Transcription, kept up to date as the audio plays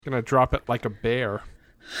Gonna drop it like a bear.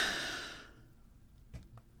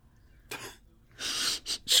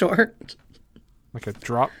 Sure. Like a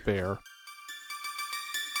drop bear.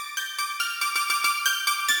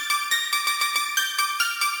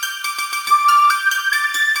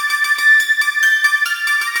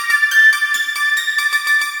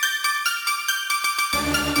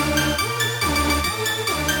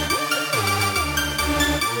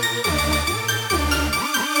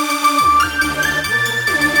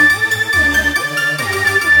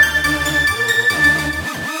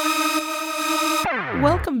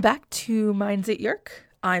 Welcome back to Minds at Yerk.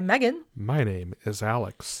 I'm Megan. My name is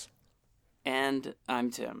Alex. And I'm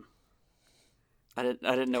Tim. I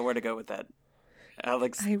didn't know where to go with that.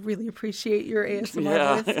 Alex. I really appreciate your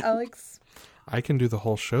ASMR voice, Alex. I can do the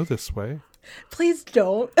whole show this way. Please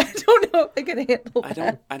don't. I don't know if I can handle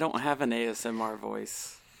that. I don't have an ASMR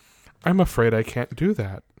voice. I'm afraid I can't do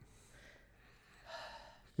that.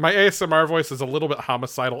 My ASMR voice is a little bit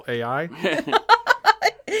homicidal AI.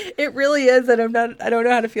 It really is, and I don't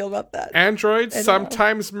know how to feel about that. Androids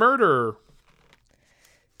sometimes murder.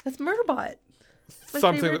 That's Murderbot.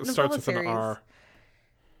 Something that starts with an R.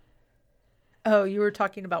 Oh, you were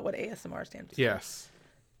talking about what ASMR stands for. Yes.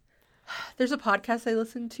 There's a podcast I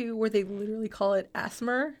listen to where they literally call it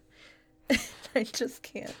ASMR. I just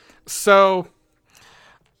can't. So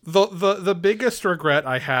the biggest regret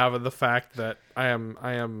I have of the fact that I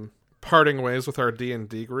am parting ways with our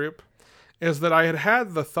D&D group is that I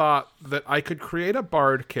had the thought that I could create a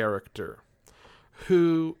bard character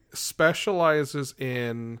who specializes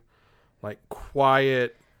in like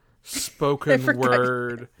quiet spoken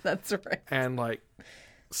word. That's right. And like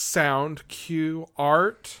sound cue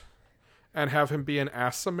art, and have him be an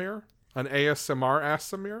ASMR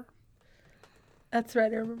ASMR. That's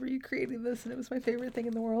right. I remember you creating this, and it was my favorite thing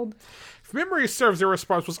in the world. If memory serves, your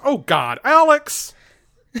response was, "Oh God, Alex."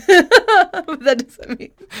 That doesn't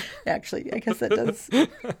mean. Actually, I guess that does.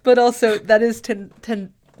 But also, that is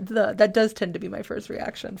that does tend to be my first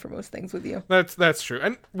reaction for most things with you. That's true,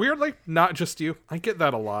 and weirdly, not just you. I get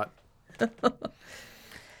that a lot.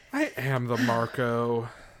 I am the Marco.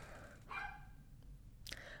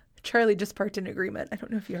 Charlie just parked in agreement. I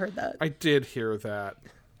don't know if you heard that. I did hear that.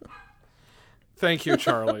 Thank you,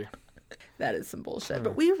 Charlie. That is some bullshit.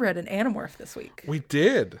 But we read an Animorph this week. We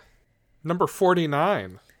did. Number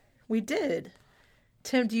 49. We did.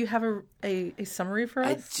 Tim, do you have a summary for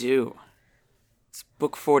us? I do. It's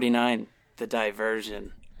book 49, The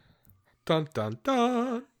Diversion. Dun, dun,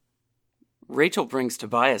 dun. Rachel brings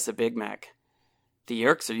Tobias a Big Mac. The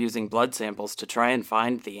Yerks are using blood samples to try and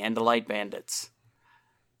find the Andalite bandits.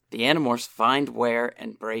 The Animorphs find where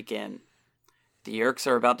and break in. The Yerks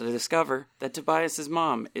are about to discover that Tobias's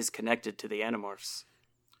mom is connected to the Animorphs.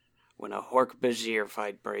 When a Hork-Bajir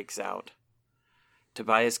fight breaks out,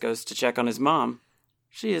 Tobias goes to check on his mom.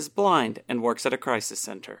 She is blind and works at a crisis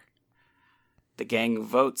center. The gang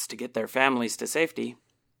votes to get their families to safety.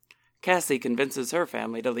 Cassie convinces her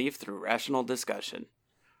family to leave through rational discussion.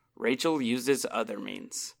 Rachel uses other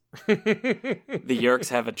means. The Yerks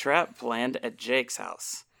have a trap planned at Jake's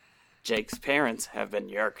house. Jake's parents have been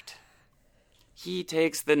yerked. He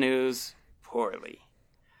takes the news poorly.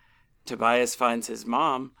 Tobias finds his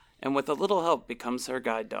mom, and with a little help becomes her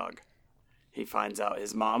guide dog. He finds out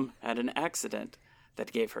his mom had an accident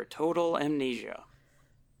that gave her total amnesia.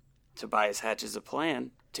 Tobias hatches a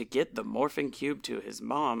plan to get the morphing cube to his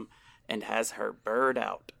mom and has her bird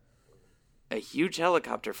out. A huge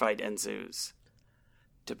helicopter fight ensues.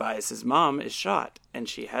 Tobias's mom is shot, and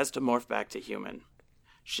she has to morph back to human.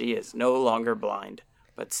 She is no longer blind,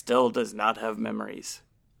 but still does not have memories.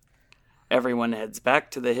 Everyone heads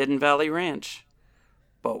back to the Hidden Valley Ranch.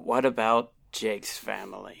 But what about Jake's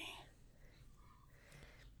family?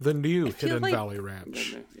 The new Hidden Valley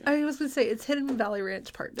Ranch. I was going to say, it's Hidden Valley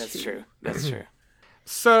Ranch Part 2. That's true. That's true.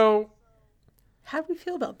 So, how do we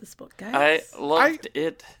feel about this book, guys? I loved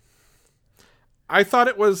it. I thought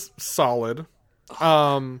it was solid.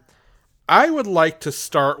 I would like to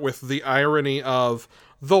start with the irony of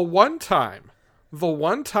the one time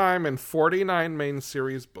in 49 main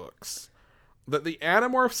series books that the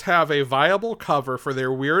Animorphs have a viable cover for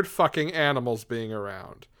their weird fucking animals being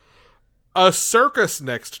around. A circus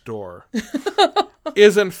next door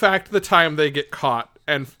is in fact the time they get caught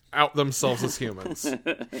and out themselves as humans.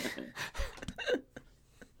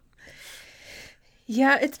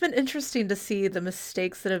 Yeah, it's been interesting to see the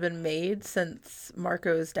mistakes that have been made since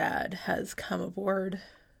Marco's dad has come aboard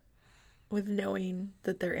with knowing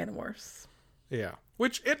that they're Animorphs. Yeah,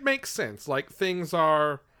 which it makes sense. Like,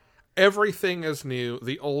 everything is new.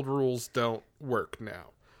 The old rules don't work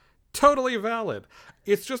now. Totally valid.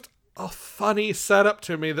 It's just, a funny setup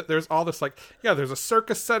to me that there's all this, like, yeah, there's a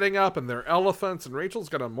circus setting up and there are elephants, and Rachel's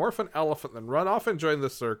gonna morph an elephant and then run off and join the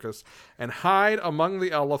circus and hide among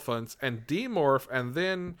the elephants and demorph and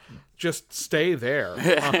then just stay there.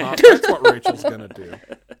 That's what Rachel's gonna do.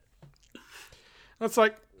 It's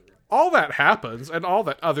like, all that happens, and all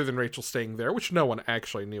that, other than Rachel staying there, which no one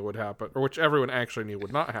actually knew would happen, or which everyone actually knew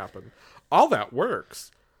would not happen, all that works.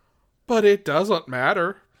 But it doesn't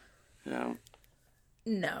matter. No.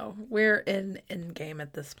 No, we're in Endgame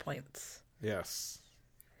at this point. Yes.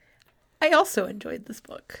 I also enjoyed this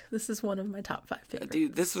book. This is one of my top 5 favorites.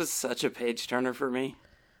 Dude, this was such a page turner for me.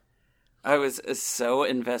 I was so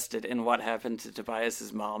invested in what happened to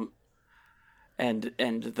Tobias's mom and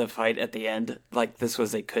the fight at the end. Like, this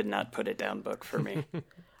was a could not put it down book for me.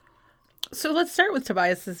 So let's start with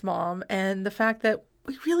Tobias's mom and the fact that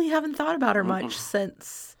we really haven't thought about her much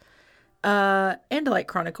since Andalite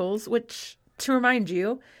Chronicles, which, to remind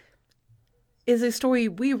you, is a story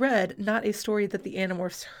we read, not a story that the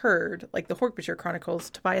Animorphs heard. Like the Hork-Bajir Chronicles,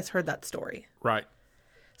 Tobias heard that story. Right.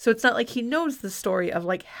 So it's not like he knows the story of,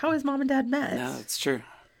 like, how his mom and dad met. No, it's true.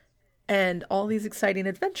 And all these exciting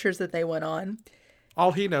adventures that they went on.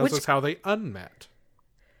 All he knows is how they unmet.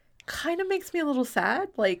 Kind of makes me a little sad,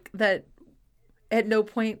 like, that at no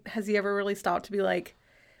point has he ever really stopped to be like,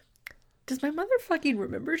 does my mother fucking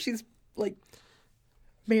remember she's, like,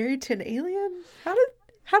 married to an alien?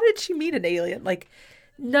 How did she meet an alien? Like,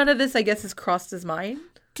 none of this, I guess, has crossed his mind.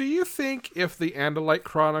 Do you think if the Andalite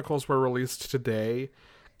Chronicles were released today,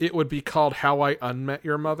 it would be called How I Unmet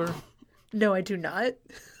Your Mother? No, I do not.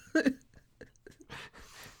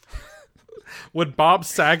 Would Bob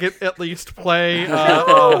Saget at least play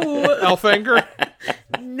Elfangor?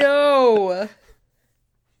 No.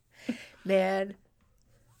 Man,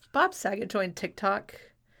 Bob Saget joined TikTok,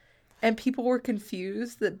 and people were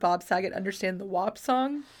confused that Bob Saget understand the WAP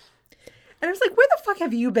song. And I was like, where the fuck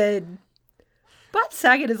have you been? Bob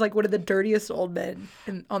Saget is like one of the dirtiest old men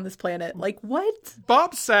on this planet. Like, what?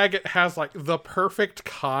 Bob Saget has, like, the perfect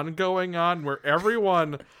con going on where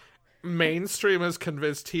everyone mainstream is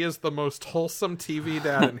convinced he is the most wholesome TV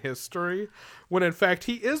dad in history, when in fact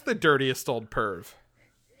he is the dirtiest old perv.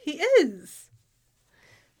 He is.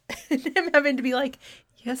 And him having to be like,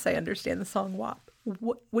 yes, I understand the song WAP.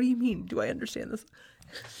 What do you mean, do I understand this?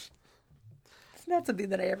 It's not something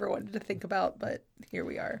that I ever wanted to think about, but here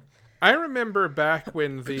we are. I remember back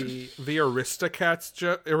when the aristocrats,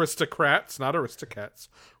 not aristocats,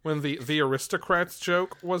 when the aristocrats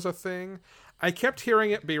joke was a thing, I kept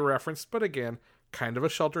hearing it be referenced, but again, kind of a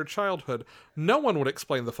sheltered childhood. No one would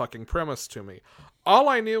explain the fucking premise to me. All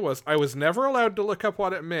I knew was I was never allowed to look up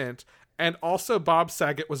what it meant, and also Bob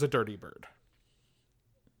Saget was a dirty bird.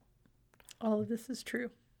 All of this is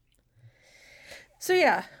true. So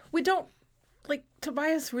yeah, we don't, like,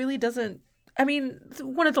 Tobias really doesn't, I mean,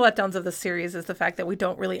 one of the letdowns of the series is the fact that we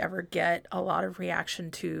don't really ever get a lot of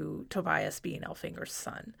reaction to Tobias being Elfangor's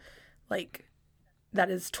son. Like, that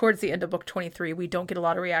is towards the end of book 23. We don't get a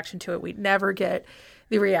lot of reaction to it. We never get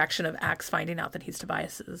the reaction of Axe finding out that he's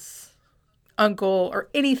Tobias's uncle or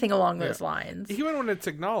anything along those lines. Even when it's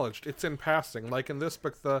acknowledged, it's in passing. Like in this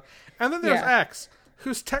book, and then there's Axe,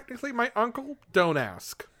 who's technically my uncle. Don't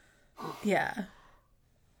ask. Yeah.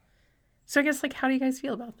 So I guess, like, how do you guys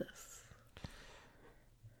feel about this?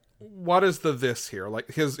 What is the this here?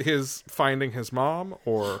 Like his finding his mom,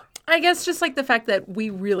 or I guess just like the fact that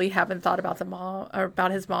we really haven't thought about the mom or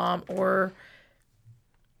about his mom, or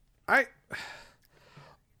I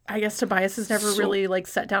guess Tobias has never really like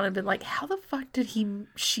sat down and been like, how the fuck did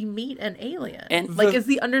she meet an alien? And like, is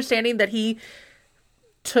the understanding that he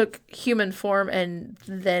took human form and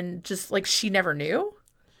then just like she never knew?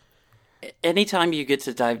 Anytime you get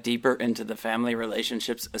to dive deeper into the family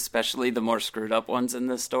relationships, especially the more screwed up ones in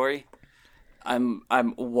this story, I'm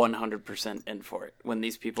 100% in for it. When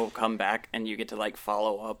these people come back and you get to like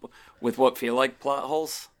follow up with what feel like plot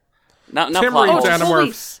holes. Not Tim plot holes.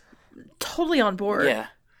 Xenomorphs. Totally on board. Yeah.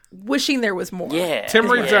 Wishing there was more. Yeah. Tim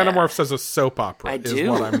Xenomorphs as a soap opera is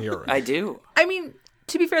what I'm hearing. I do. I mean,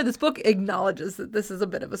 to be fair, this book acknowledges that this is a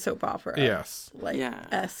bit of a soap opera. Yes.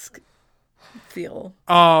 Esque feel.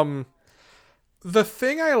 The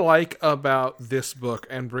thing I like about this book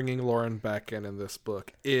and bringing Lauren back in this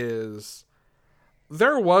book is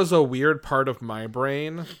there was a weird part of my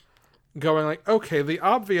brain going like, okay, the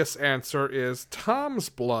obvious answer is Tom's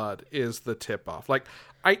blood is the tip-off. Like,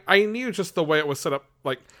 I knew just the way it was set up,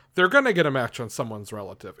 like, they're going to get a match on someone's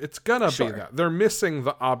relative. It's going to be that. They're missing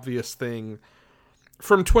the obvious thing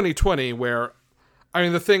from 2020 where, I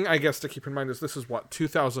mean, the thing I guess to keep in mind is this is what,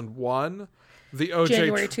 2001? The OJ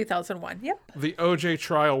January 2001. Yep. The OJ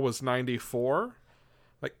trial was 94.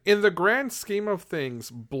 like in the grand scheme of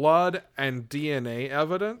things, blood and DNA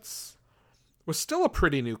evidence was still a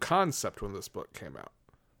pretty new concept when this book came out.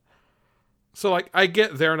 So, like, I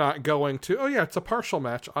get they're not going to, oh yeah, it's a partial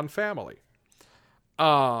match on family.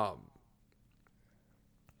 But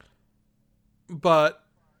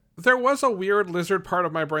there was a weird lizard part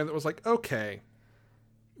of my brain that was like, okay,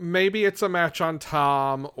 maybe it's a match on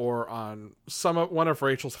Tom or on one of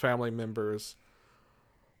Rachel's family members.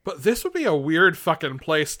 But this would be a weird fucking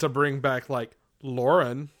place to bring back, like,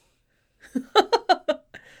 Lauren.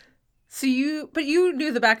 But you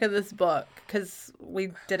knew the back of this book because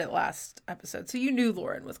we did it last episode. So you knew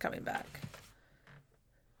Lauren was coming back.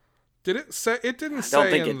 Did it say? It didn't say. I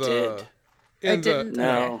don't think it did. It didn't.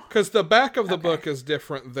 No, because the back of the book is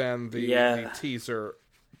different than the teaser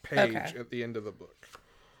page Okay. at the end of the book.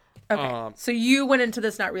 Okay. So you went into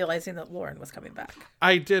this not realizing that Lauren was coming back.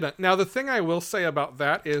 I didn't. Now, the thing I will say about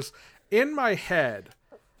that is, in my head,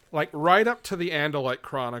 like right up to the Andalite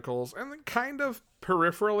Chronicles, and then kind of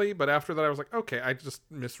peripherally, but after that I was like, okay, I just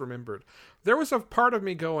misremembered. There was a part of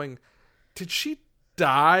me going, did she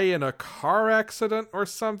die in a car accident or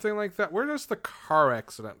something like that? Where does the car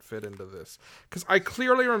accident fit into this? Because I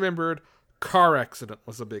clearly remembered car accident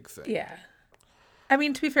was a big thing. Yeah. I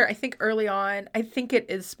mean, to be fair, I think early on, I think it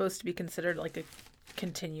is supposed to be considered like a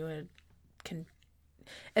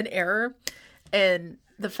an error. And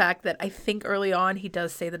the fact that I think early on he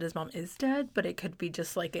does say that his mom is dead, but it could be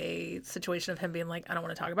just like a situation of him being like, I don't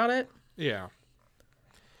want to talk about it. Yeah.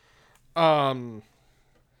 I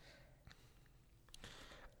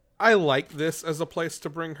like this as a place to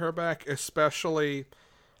bring her back, especially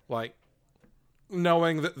like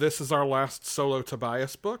knowing that this is our last solo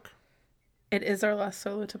Tobias book. It is our last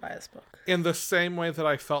solo Tobias book. In the same way that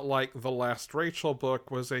I felt like the last Rachel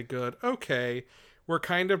book was a good, okay, we're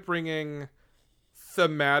kind of bringing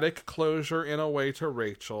thematic closure in a way to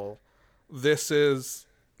Rachel. This is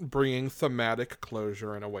bringing thematic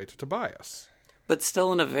closure in a way to Tobias. but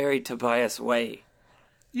still in a very Tobias way.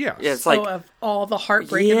 Yes. Yeah, it's So like of all the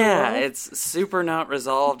heartbreak in the world. it's super not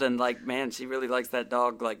resolved, and like, man, she really likes that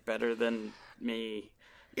dog like better than me.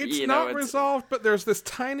 It's You not know, resolved, but there's this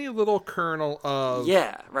tiny little kernel of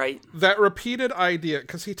right. that repeated idea,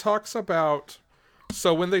 because he talks about,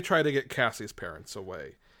 so when they try to get Cassie's parents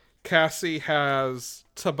away, Cassie has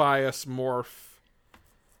Tobias morph,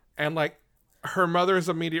 and like her mother's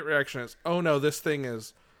immediate reaction is, oh no, this thing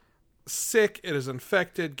is sick, it is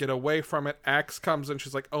infected, get away from it. Axe comes in,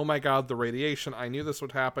 she's like, oh my god, the radiation, I knew this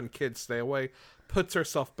would happen, kids stay away, puts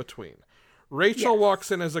herself between. Rachel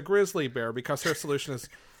walks in as a grizzly bear because her solution is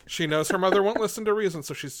she knows her mother won't listen to reason,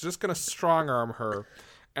 so she's just going to strong arm her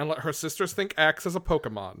and let her sisters think Axe is a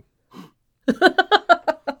Pokemon.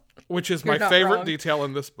 Which is my favorite wrong. detail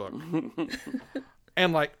in this book.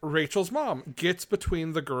 And like Rachel's mom gets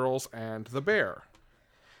between the girls and the bear.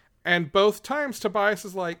 And both times Tobias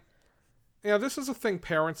is like, yeah, this is a thing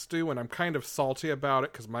parents do, and I'm kind of salty about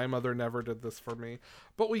it because my mother never did this for me.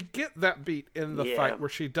 But we get that beat in the fight where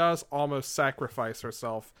she does almost sacrifice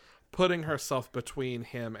herself, putting herself between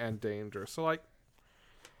him and danger. So, like,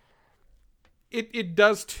 it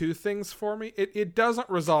does two things for me. It doesn't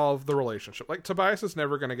resolve the relationship. Like, Tobias is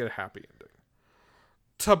never going to get a happy ending.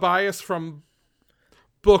 Tobias from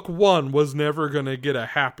book 1 was never going to get a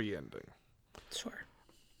happy ending. Sure.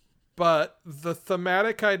 But the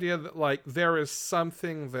thematic idea that, like, there is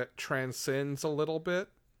something that transcends a little bit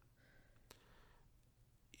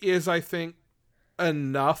is, I think,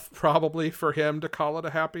 enough probably for him to call it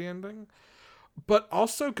a happy ending. But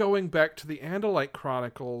also going back to the Andalite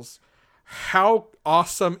Chronicles, how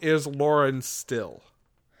awesome is Lauren still?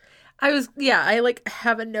 I like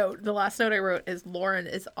have a note. The last note I wrote is Lauren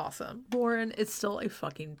is awesome. Lauren is still a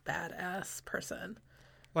fucking badass person.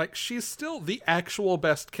 Like, she's still the actual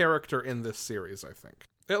best character in this series, I think.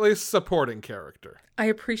 At least supporting character. I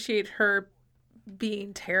appreciate her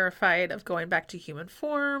being terrified of going back to human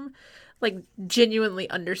form, like genuinely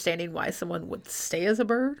understanding why someone would stay as a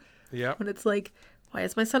bird. Yeah. When it's like, why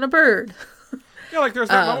is my son a bird? Yeah, like there's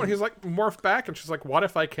that moment he's like morphed back and she's like, what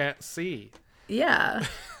if I can't see? Yeah.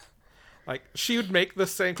 Like, she would make the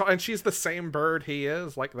same call, and she's the same bird he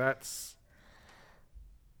is. Like, That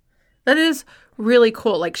is really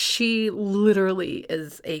cool. Like, she literally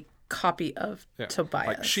is a copy of Tobias.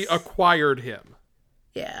 Like, she acquired him.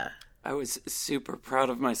 Yeah. I was super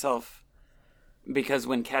proud of myself because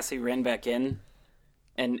when Cassie ran back in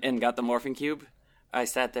and got the morphing cube, I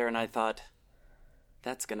sat there and I thought,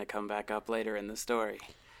 that's going to come back up later in the story.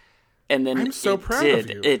 And then I'm so proud of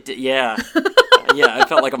you. Yeah, it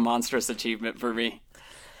felt like a monstrous achievement for me.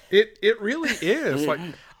 It really is. Like,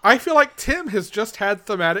 I feel like Tim has just had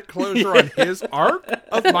thematic closure on his arc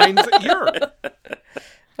of Minds at Europe.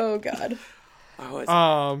 Oh, God.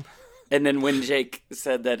 And then when Jake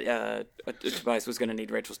said that Tobias was going to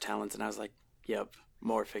need Rachel's talents, and I was like, yep,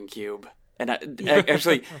 morphing cube. And I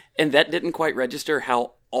actually, and that didn't quite register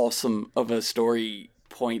how awesome of a story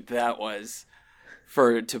point that was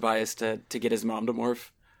for Tobias to get his mom to morph.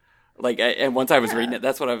 Like, and once I was reading it,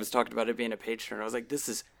 that's what I was talking about, it being a page turner. I was like, this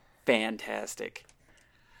is fantastic.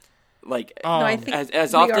 Like, No, I think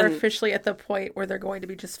as we often are officially at the point where they're going to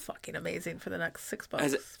be just fucking amazing for the next 6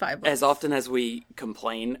 books, 5 books. As often as we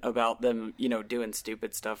complain about them, doing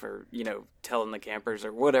stupid stuff or, telling the campers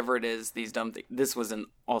or whatever it is, these dumb things, this was an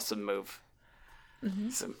awesome move. Mm-hmm.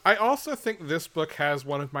 So, I also think this book has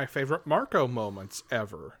one of my favorite Marco moments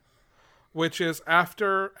ever, which is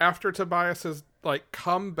after Tobias has like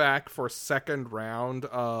come back for second round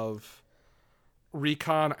of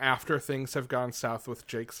recon after things have gone south with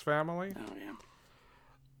Jake's family. oh yeah.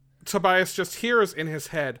 Tobias just hears in his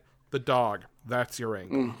head, the dog, that's your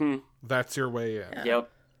angle. Mm-hmm. That's your way in. Yeah.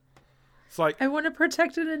 Yep. It's like, I want to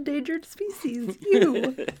protect an endangered species.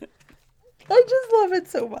 You. I just love it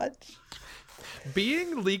so much.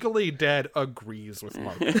 being legally dead agrees with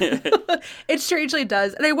Marco. It strangely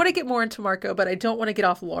does. And I want to get more into Marco, but I don't want to get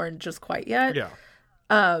off Lauren just quite yet.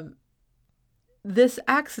 Yeah. This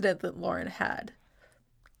accident that Lauren had.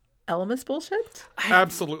 Elemis bullshit?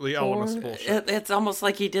 Absolutely Elemis bullshit. It's almost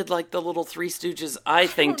like he did like the little Three Stooges eye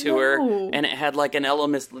thing to her, and it had like an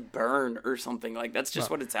Elemis burn or something. Like, that's just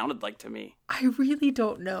what it sounded like to me. I really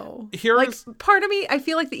don't know. Here's- Part of me, I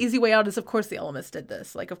feel like the easy way out is, of course, the Elemis did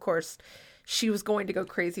this. Like, of course, she was going to go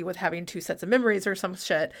crazy with having 2 sets of memories or some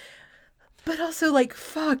shit. But also, like,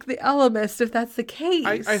 fuck the Elemist if that's the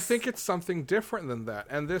case. I think it's something different than that.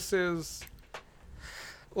 And this is,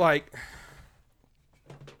 like,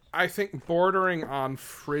 I think bordering on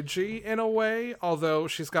Friggy in a way, although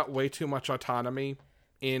she's got way too much autonomy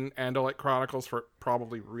in Andalite Chronicles for it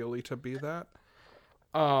probably really to be that.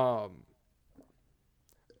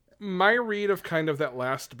 My read of kind of that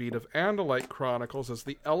last beat of Andalite Chronicles is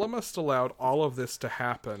the Elemist allowed all of this to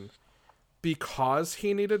happen because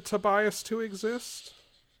he needed Tobias to exist.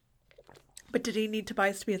 But did he need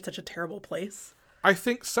Tobias to be in such a terrible place? I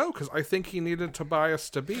think so, because I think he needed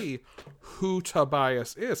Tobias to be who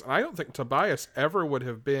Tobias is. And I don't think Tobias ever would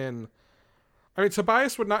have been... I mean,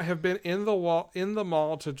 Tobias would not have been in the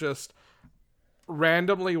mall to just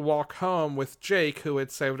randomly walk home with Jake, who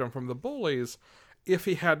had saved him from the bullies, if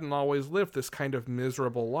he hadn't always lived this kind of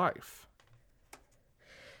miserable life.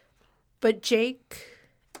 But Jake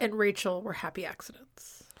and Rachel were happy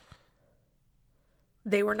accidents.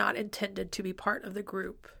 They were not intended to be part of the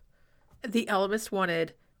group. The Elemist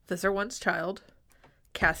wanted Thizar One's child,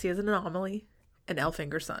 Cassie as an anomaly, and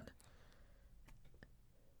Elfinger's son.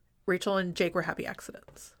 Rachel and Jake were happy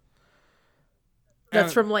accidents.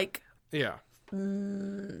 That's from, like, Yeah.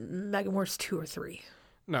 Megamorphs 2 or 3.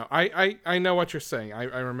 No, I know what you're saying. I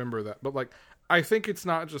remember that. But, like, I think it's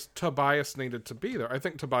not just Tobias needed to be there. I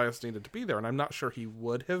think Tobias needed to be there, and I'm not sure he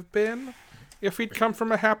would have been if he'd come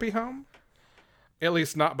from a happy home. At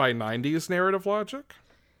least not by 90s narrative logic.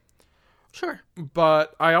 Sure.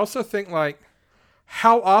 But I also think, like,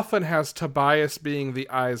 how often has Tobias being the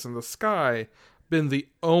eyes in the sky been the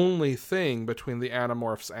only thing between the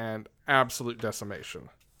Animorphs and absolute decimation?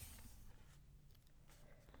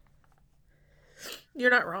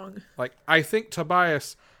 You're not wrong. Like, I think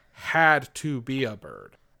Tobias had to be a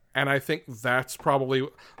bird. And I think that's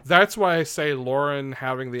why I say Lauren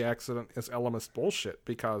having the accident is Elemist bullshit,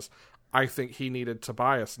 because I think he needed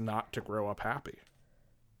Tobias not to grow up happy.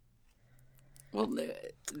 Well,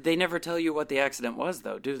 they never tell you what the accident was,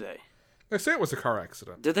 though, do they? They say it was a car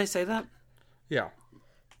accident. Did they say that? Yeah.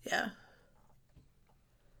 Yeah.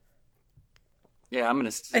 Yeah, I'm going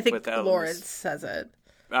to stick I think with Elemis. Lawrence says it.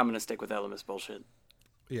 I'm going to stick with Elemis bullshit.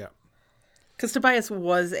 Yeah. Because Tobias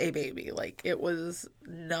was a baby. Like, it was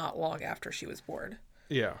not long after she was born.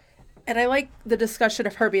 Yeah. And I like the discussion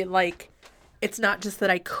of her being like, it's not just that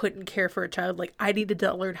I couldn't care for a child. Like, I needed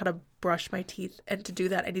to learn how to brush my teeth. And to do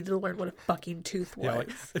that, I needed to learn what a fucking tooth was. Yeah, like,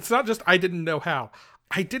 it's not just I didn't know how.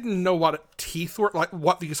 I didn't know what teeth were, like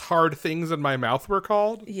what these hard things in my mouth were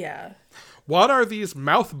called. Yeah. What are these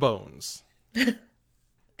mouth bones? It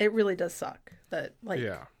really does suck that, like,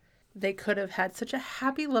 Yeah. they could have had such a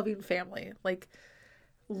happy, loving family. Like,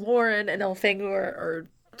 Lauren and Elfangor are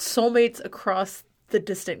soulmates across the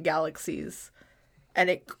distant galaxies. And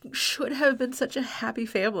it should have been such a happy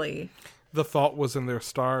family. The fault was in their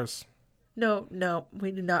stars. No,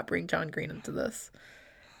 we did not bring John Green into this.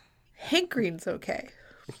 Hank Green's okay.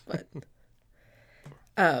 But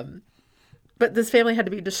But this family had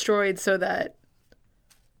to be destroyed so that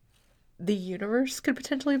the universe could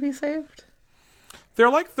potentially be saved?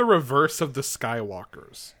 They're like the reverse of the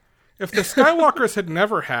Skywalkers. If the Skywalkers had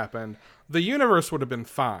never happened, the universe would have been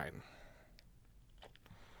fine.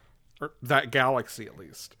 Or that galaxy, at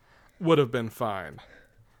least, would have been fine.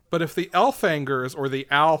 But if the Elfangors or the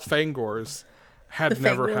Alfangors had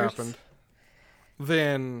never happened,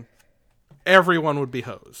 then everyone would be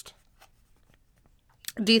hosed.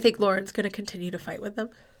 Do you think Lauren's going to continue to fight with them?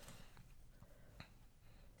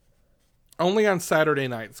 Only on Saturday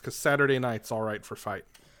nights, because Saturday night's all right for fight.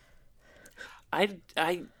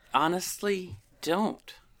 I honestly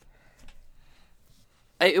don't.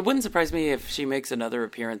 It wouldn't surprise me if she makes another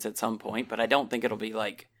appearance at some point, but I don't think it'll be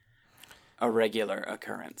like a regular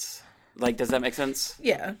occurrence. Like, does that make sense?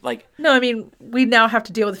 Yeah. Like, no, I mean, we now have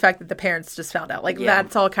to deal with the fact that the parents just found out. Like,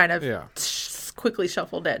 that's all kind of quickly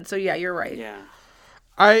shuffled in. So, yeah, you're right. Yeah.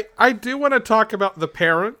 I do want to talk about the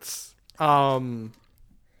parents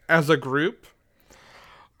as a group.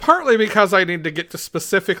 Partly because I need to get to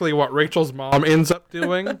specifically what Rachel's mom ends up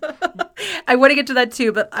doing. I want to get to that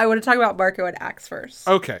too, but I want to talk about Marco and Axe first.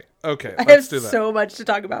 Okay, let's do that. So much to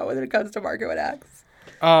talk about when it comes to Marco and Axe.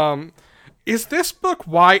 Is this book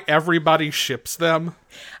why everybody ships them?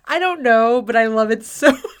 I don't know, but I love it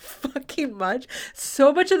so fucking much.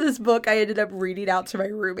 So much of this book I ended up reading out to my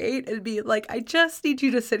roommate and being like, I just need you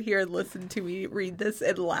to sit here and listen to me read this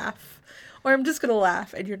and laugh. Or I'm just going to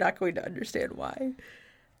laugh and you're not going to understand why.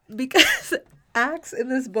 Because Axe in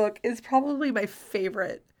this book is probably my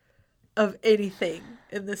favorite of anything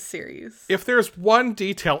in this series. If there's one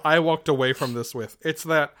detail I walked away from this with, it's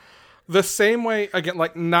that the same way, again,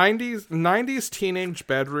 like 90s teenage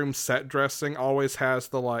bedroom set dressing always has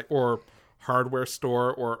the, like, or hardware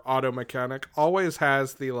store or auto mechanic always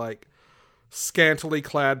has the, like, scantily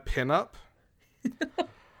clad pinup.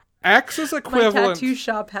 Axe's equivalent... My tattoo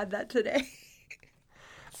shop had that today.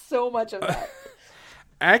 So much of that.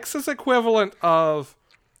 Axe's equivalent of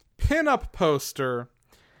pinup poster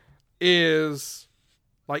is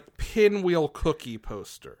like pinwheel cookie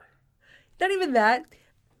poster. Not even that.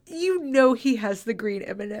 You know he has the green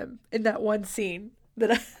M&M in that one scene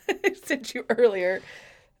that I sent you earlier.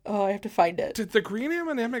 Oh, I have to find it. Did the green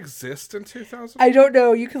M&M exist in 2000? I don't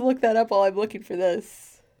know. You can look that up while I'm looking for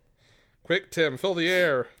this. Quick, Tim, fill the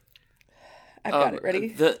air. I've got it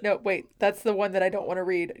ready. No, wait. That's the one that I don't want to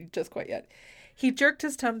read just quite yet. He jerked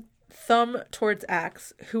his thumb towards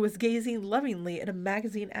Axe, who was gazing lovingly at a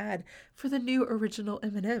magazine ad for the new original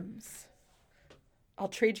M&Ms. I'll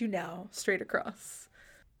trade you now, straight across.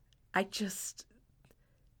 Axe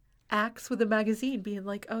with a magazine being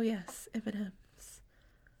like, oh yes, M&Ms.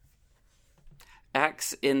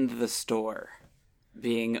 Axe in the store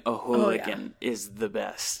being a hooligan is the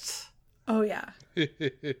best. Oh yeah.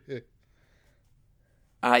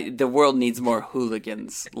 The world needs more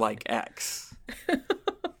hooligans like Axe.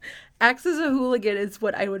 Axe as a hooligan is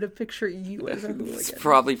what I would have pictured you as a hooligan. It's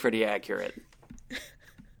probably pretty accurate.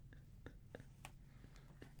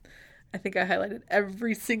 I think I highlighted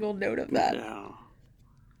every single note of that. No.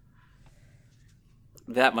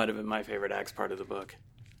 That might have been my favorite Axe part of the book.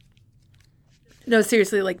 No,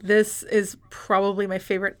 seriously, like this is probably my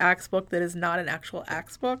favorite Axe book that is not an actual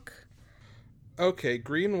Axe book. Okay,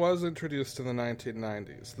 green was introduced in the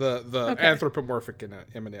 1990s. The anthropomorphic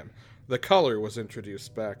M&M. The color was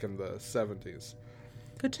introduced back in the 70s.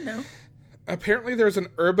 Good to know. Apparently there's an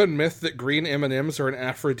urban myth that green M&Ms are an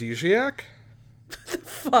aphrodisiac.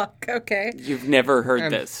 Fuck, okay. You've never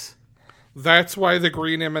heard this. That's why the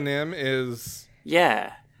green M&M is...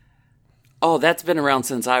 Yeah. Oh, that's been around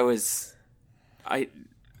since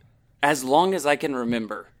as long as I can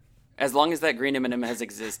remember. As long as that green M&M has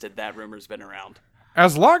existed, that rumor's been around.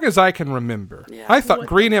 As long as I can remember. Yeah. I thought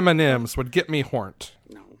green M&Ms would get me horned.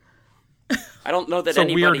 No. I don't know that so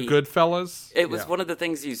anybody... weird Goodfellas? It was one of the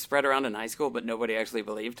things you spread around in high school, but nobody actually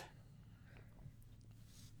believed.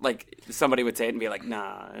 Like, somebody would say it and be like,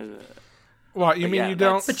 nah. What, you mean you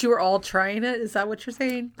don't... But you were all trying it? Is that what you're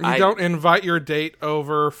saying? You don't invite your date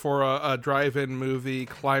over for a drive-in movie,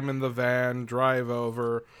 climb in the van, drive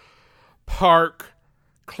over, park...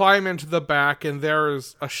 climb into the back, and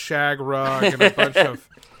there's a shag rug and a bunch of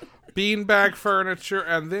beanbag furniture,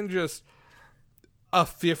 and then just a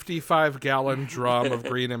 55-gallon drum of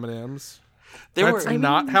green M&Ms. That's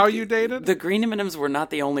not how you dated? The green M&Ms were not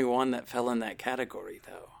the only one that fell in that category,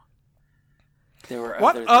 though. There were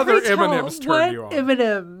what other M&Ms turned you on?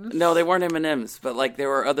 M&Ms? No, they weren't M&Ms, but like there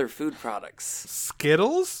were other food products.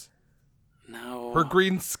 Skittles? No. Were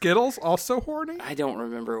green Skittles also horny? I don't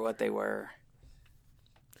remember what they were.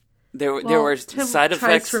 There were side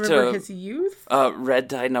effects to his youth. Red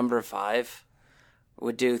Dye number 5.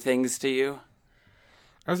 would do things to you.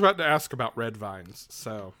 I was about to ask about red vines,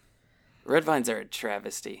 so Red vines are a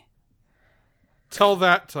travesty. tell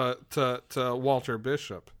that to Walter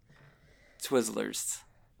Bishop. Twizzlers.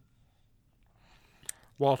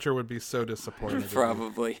 Walter would be so disappointed. in you.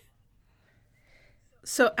 Probably.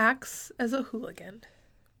 So acts as a hooligan.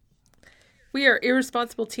 We are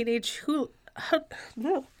irresponsible teenage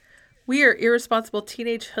We are irresponsible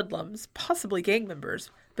teenage hoodlums, possibly gang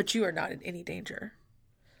members, but you are not in any danger.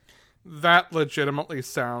 That legitimately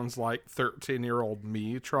sounds like 13-year-old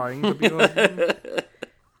me trying to be like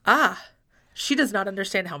him. She does not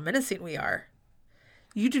understand how menacing we are.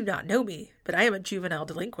 You do not know me, but I am a juvenile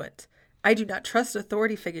delinquent. I do not trust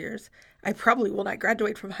authority figures. I probably will not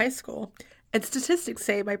graduate from high school. And statistics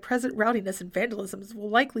say my present rowdiness and vandalisms will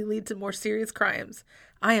likely lead to more serious crimes.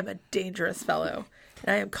 I am a dangerous fellow,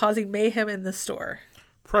 and I am causing mayhem in the store.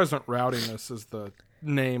 Present Rowdiness is the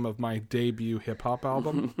name of my debut hip-hop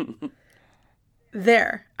album.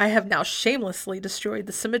 There, I have now shamelessly destroyed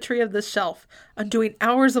the symmetry of this shelf, undoing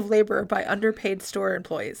hours of labor by underpaid store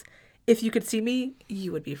employees. If you could see me,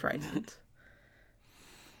 you would be frightened.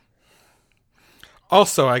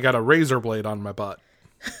 Also, I got a razor blade on my butt.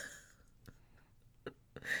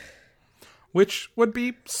 Which would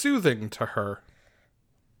be soothing to her.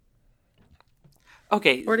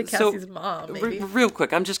 Okay, Or to so Cassie's mom, maybe. real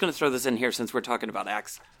quick, I'm just going to throw this in here since we're talking about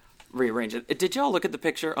acts. Rearrange it. Did y'all look at the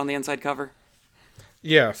picture on the inside cover?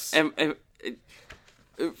 Yes.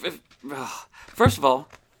 First of all,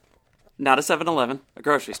 not a 7-Eleven, a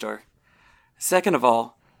grocery store. Second of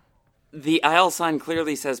all, the aisle sign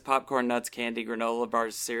clearly says popcorn, nuts, candy, granola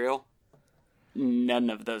bars, cereal. None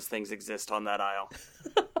of those things exist on that aisle.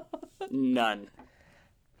 None.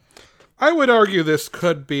 I would argue this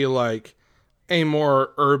could be like a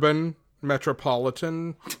more urban,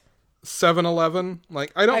 metropolitan 7-Eleven.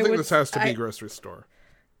 Like, I don't think this has to be grocery store.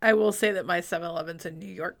 I will say that my 7-Elevens in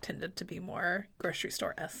New York tended to be more grocery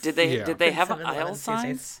store-esque. Did they Yeah. have 7-Eleven aisle these signs?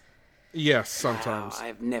 days. Yes, sometimes.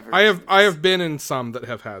 I've never. I seen this. have been in some that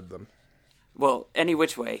have had them. Well, any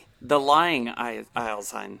which way, the lying aisle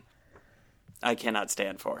sign, I cannot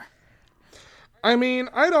stand for. I mean,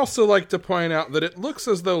 I'd also like to point out that it looks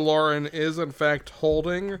as though Lauren is, in fact,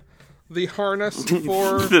 holding the harness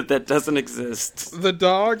for That doesn't exist. the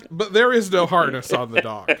dog, but there is no harness on the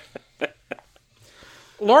dog.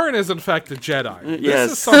 Lauren is, in fact, a Jedi. Yes.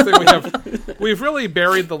 This is something we've really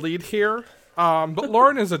buried the lead here, but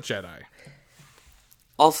Lauren is a Jedi.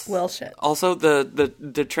 Also, Well, shit. Also,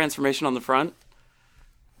 the transformation on the front,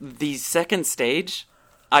 the second stage,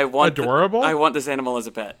 I want Adorable? I want this animal as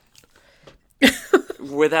a pet.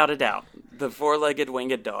 Without a doubt. The 4-legged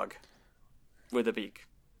winged dog with a beak.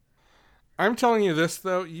 I'm telling you this,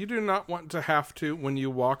 though, you do not want to have to, when you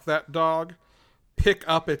walk that dog, pick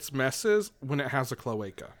up its messes when it has a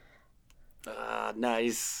cloaca.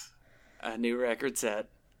 Nice. A new record set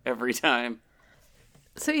every time.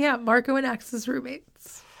 So yeah, Marco and Axe's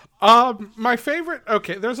roommates. My favorite,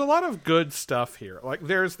 okay, there's a lot of good stuff here. Like,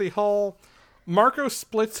 there's the whole, Marco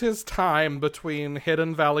splits his time between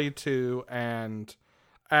Hidden Valley 2 and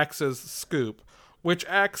Axe's Scoop, which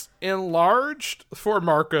Axe enlarged for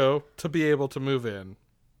Marco to be able to move in.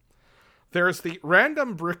 There's the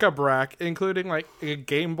random bric-a-brac, including like a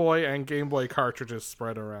Game Boy and Game Boy cartridges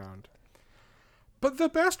spread around. But the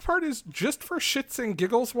best part is, just for shits and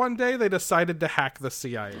giggles one day, they decided to hack the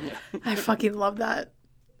CIA. I fucking love that.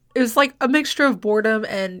 It was like a mixture of boredom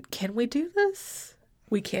and, can we do this?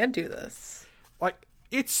 We can do this. Like,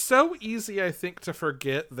 it's so easy, I think, to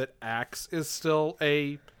forget that Axe is still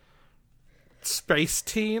a space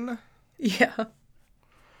teen. Yeah.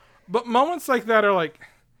 But moments like that are like,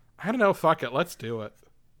 I don't know, fuck it, let's do it.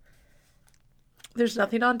 There's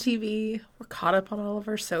nothing on TV. We're caught up on all of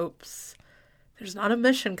our soaps. There's not a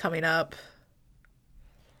mission coming up.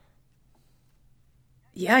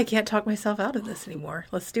 Yeah, I can't talk myself out of this anymore.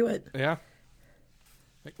 Let's do it. Yeah.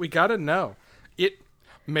 Like, we gotta know.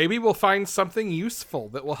 Maybe we'll find something useful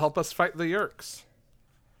that will help us fight the Yeerks.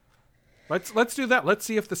 Let's do that. Let's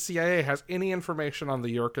see if the CIA has any information on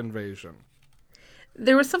the Yeerk invasion.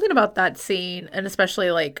 There was something about that scene, and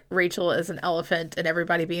especially like Rachel as an elephant and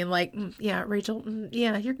everybody being like, yeah, Rachel,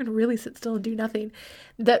 yeah, you're going to really sit still and do nothing.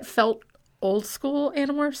 That felt old school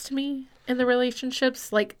Animorphs to me in the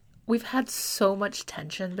relationships. Like, we've had so much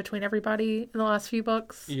tension between everybody in the last few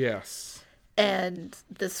books. Yes. And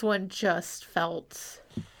this one just felt...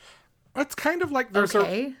 It's kind of like there's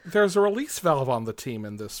Okay. a release valve on the team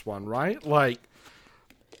in this one, right? Like,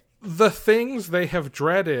 the things they have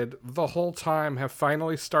dreaded the whole time have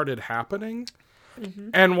finally started happening. Mm-hmm.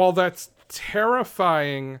 And while that's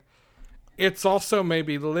terrifying, it's also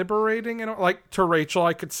maybe liberating, and like to Rachel,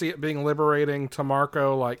 I could see it being liberating. To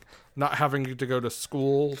Marco, like not having to go to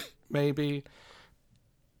school, maybe.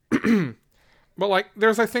 But like,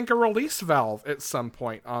 there's I think a release valve at some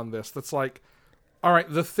point on this that's like, all right,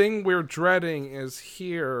 the thing we're dreading is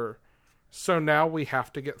here, so now we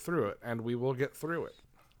have to get through it, and we will get through it.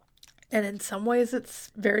 And in some ways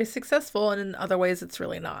it's very successful, and in other ways it's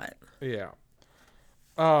really not. Yeah.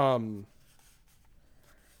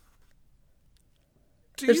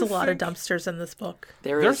 There's a lot of dumpsters in this book.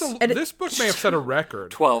 This book may have set a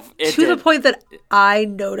record. 12. The point that I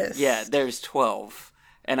noticed. Yeah, there's 12.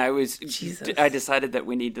 And Jesus. I decided that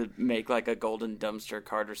we need to make like a golden dumpster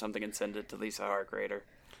card or something and send it to Lisa Hargrader.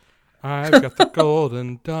 I've got the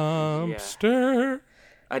golden dumpster.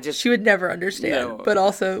 She would never understand, but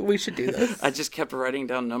also we should do this. I just kept writing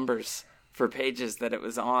down numbers for pages that it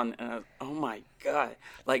was on. And oh my God.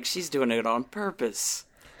 Like she's doing it on purpose.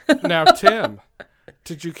 Now, Tim,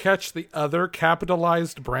 did you catch the other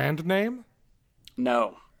capitalized brand name?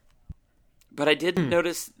 No. But I did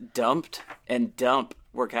notice dumped and dump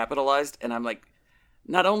were capitalized, and I'm like,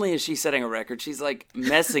 not only is she setting a record, she's like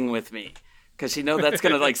messing with me because she knows that's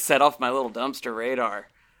going to like set off my little dumpster radar.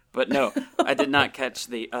 But no, I did not catch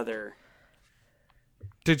the other.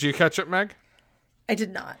 Did you catch it, Meg? I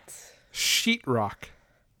did not. Sheetrock.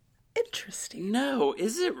 Interesting. No,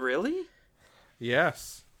 is it really?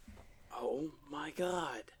 Yes. Oh my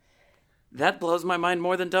God. That blows my mind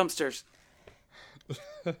more than dumpsters.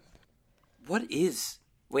 What is...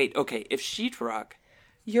 Wait, okay, if sheetrock...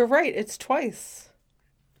 You're right, it's twice.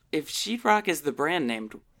 If sheetrock is the brand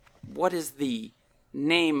name, what is the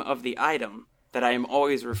name of the item that I am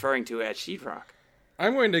always referring to as sheetrock?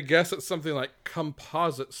 I'm going to guess it's something like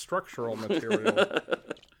composite structural material.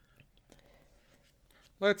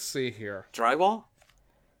 Let's see here. Drywall?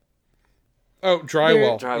 Oh,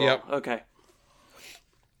 drywall. Drywall, yep. Okay.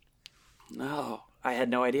 No, I had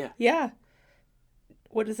no idea. Yeah.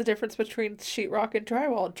 What is the difference between sheetrock and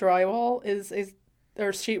drywall? Drywall is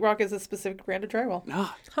sheetrock is a specific brand of drywall. No.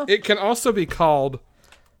 Huh. It can also be called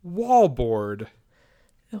wallboard.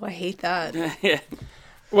 Oh, I hate that. Yeah.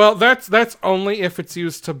 Well, that's only if it's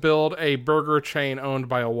used to build a burger chain owned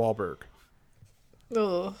by a Wahlberg.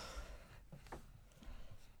 Ugh.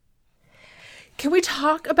 Can we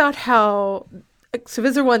talk about how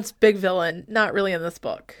Sylvester One's big villain, not really in this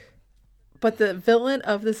book, but the villain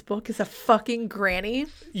of this book is a fucking granny?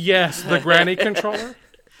 Yes, the granny controller.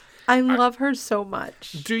 I love her so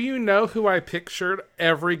much. Do you know who I pictured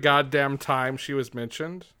every goddamn time she was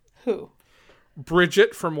mentioned? Who?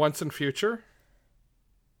 Bridget from Once and Future.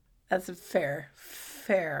 That's a fair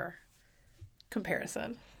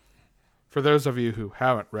comparison. For those of you who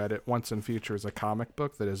haven't read it, Once and Future is a comic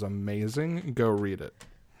book that is amazing. Go read it.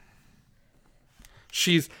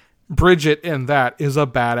 Bridget in that is a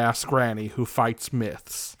badass granny who fights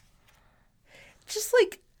myths. Just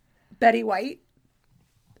like Betty White.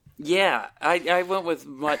 Yeah, I went with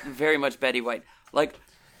very much Betty White. Like,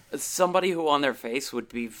 somebody who on their face would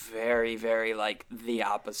be very, very, like, the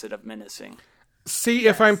opposite of menacing. See,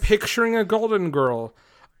 if I'm picturing a Golden Girl,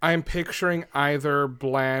 I'm picturing either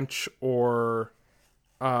Blanche or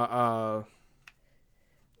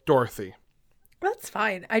Dorothy. That's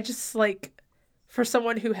fine. I just, like, for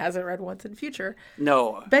someone who hasn't read Once and Future,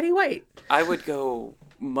 No. Betty White. I would go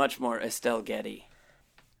much more Estelle Getty.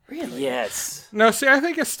 Really? Yes. No, see, I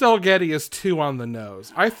think Estelle Getty is too on the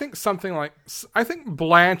nose. I think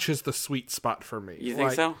Blanche is the sweet spot for me. You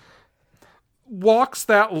think so? Walks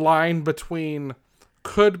that line between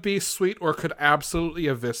could be sweet or could absolutely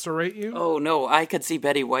eviscerate you. Oh, no. I could see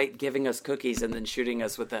Betty White giving us cookies and then shooting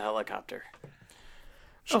us with the helicopter.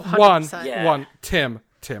 Oh, 100%. Yeah. Tim,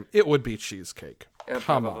 it would be cheesecake. Come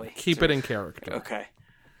probably. on, keep it in character. Okay.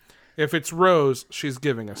 If it's Rose, she's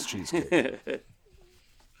giving us cheesecake.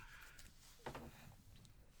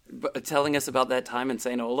 But telling us about that time in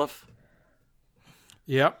St. Olaf?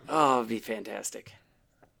 Yep. Oh, it'd be fantastic.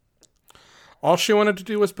 All she wanted to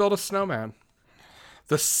do was build a snowman.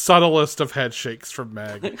 The subtlest of head shakes from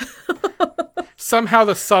Meg. Somehow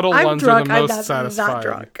the subtle ones are the most satisfying. Not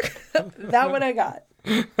drunk. That one I got.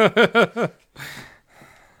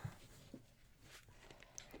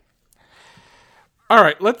 All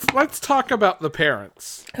right, let's talk about the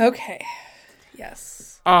parents. Okay.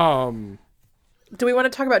 Yes. Do we want to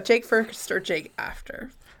talk about Jake first or Jake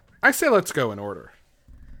after? I say let's go in order.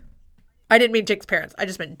 I didn't mean Jake's parents. I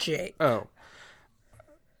just meant Jake. Oh.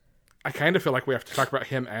 I kind of feel like we have to talk about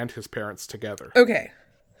him and his parents together. Okay.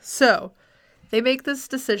 So, they make this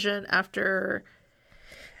decision after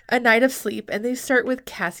A Night of Sleep, and they start with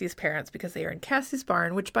Cassie's parents because they are in Cassie's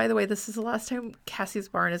barn, which, by the way, this is the last time Cassie's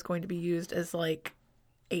barn is going to be used as, like,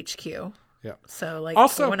 HQ. Yeah. So, like,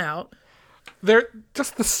 also, going out. They're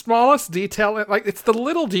just the smallest detail. Like, it's the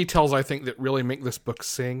little details, I think, that really make this book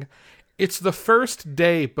sing. It's the first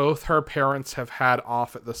day both her parents have had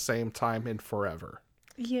off at the same time in forever.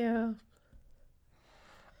 Yeah.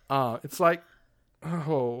 It's like,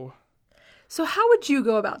 oh. So how would you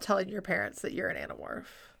go about telling your parents that you're an Animorph?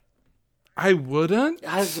 I wouldn't.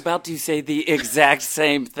 I was about to say the exact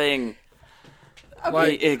same thing.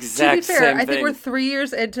 Like, The exact To be fair, same I think thing. we're 3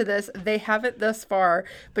 years into this. They haven't thus far,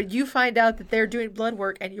 but you find out that they're doing blood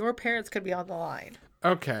work and your parents could be on the line.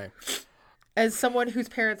 okay. As someone whose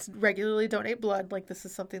parents regularly donate blood, like this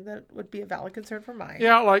is something that would be a valid concern for mine.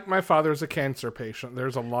 Yeah, like my father's a cancer patient.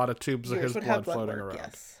 There's a lot of tubes of Yours his would blood have blood floating work, around.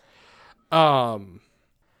 yes.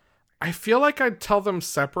 I feel like I'd tell them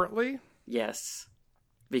separately. Yes.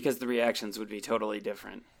 Because the reactions would be totally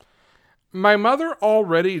different. My mother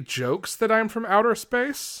already jokes that I'm from outer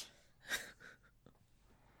space.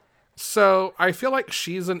 So I feel like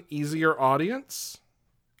she's an easier audience.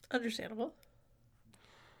 Understandable.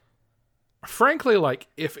 Frankly, like,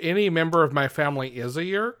 if any member of my family is a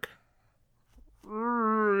Yeerk,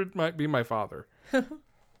 it might be my father.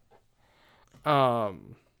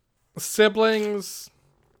 Siblings,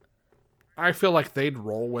 I feel like they'd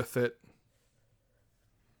roll with it.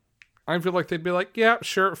 I feel like they'd be like, yeah,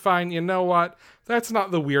 sure, fine. You know what? That's not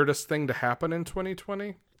the weirdest thing to happen in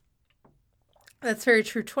 2020. That's very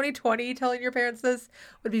true. 2020 telling your parents this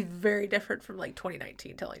would be very different from like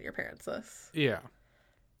 2019 telling your parents this. Yeah.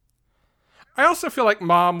 I also feel like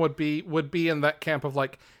mom would be in that camp of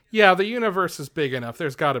like, yeah, the universe is big enough.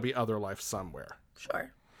 There's got to be other life somewhere.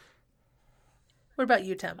 Sure. What about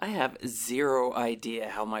you, Tim? I have zero idea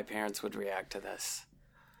how my parents would react to this.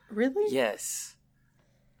 Really? Yes.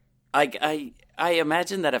 I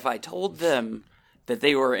imagine that if I told them that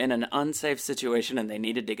they were in an unsafe situation and they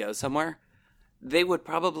needed to go somewhere, they would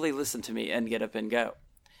probably listen to me and get up and go.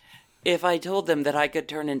 If I told them that I could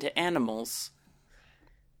turn into animals,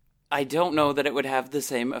 I don't know that it would have the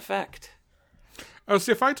same effect. Oh,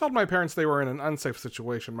 see, if I told my parents they were in an unsafe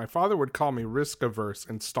situation, my father would call me risk-averse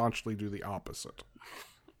and staunchly do the opposite.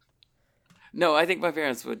 No, I think my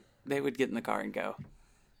parents would get in the car and go.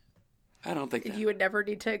 I don't think that. You would never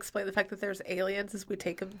need to explain the fact that there's aliens as we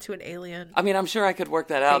take them to an alien. I mean, I'm sure I could work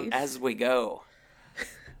that out Base. as we go.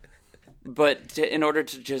 But in order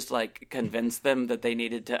to just, like, convince them that they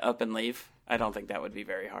needed to up and leave, I don't think that would be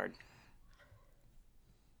very hard.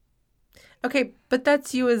 Okay, but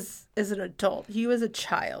that's you as an adult. You as a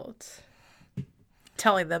child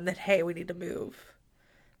telling them that, hey, we need to move.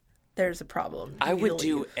 There's a problem. I You need would to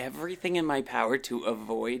do leave. everything in my power to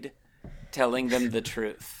avoid telling them the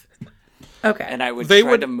truth. Okay. And I would They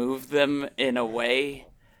try would- to move them in a way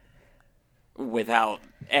without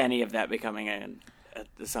any of that becoming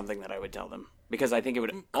something that I would tell them. Because I think it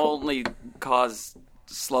would only cause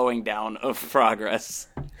slowing down of progress.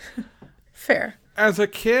 Fair. As a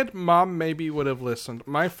kid, mom maybe would have listened.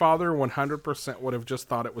 My father 100% would have just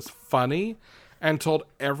thought it was funny and told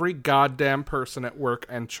every goddamn person at work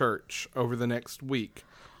and church over the next week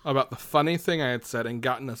about the funny thing I had said and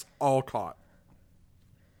gotten us all caught.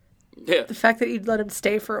 Yeah. The fact that you'd let him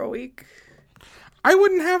stay for a week. I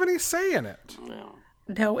wouldn't have any say in it, No.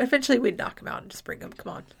 No, eventually we'd knock him out and just bring him.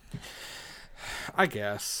 Come on. I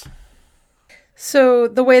guess. So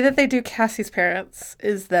the way that they do Cassie's parents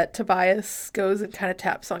is that Tobias goes and kind of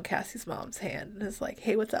taps on Cassie's mom's hand and is like,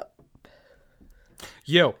 hey, what's up?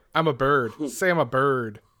 Yo, I'm a bird. Say I'm a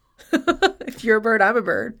bird. If you're a bird, I'm a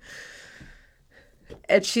bird.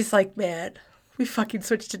 And she's like, man, we fucking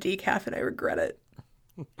switched to decaf and I regret it.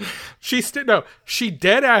 She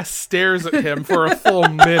dead ass stares at him for a full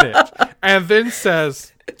minute and then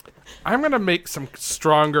says, I'm gonna make some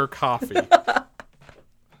stronger coffee.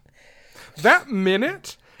 That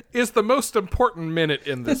minute is the most important minute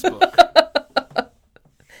in this book.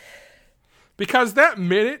 Because that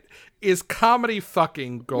minute is comedy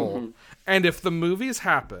fucking gold. Mm-hmm. And if the movies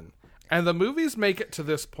happen, and the movies make it to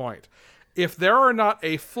this point, if there are not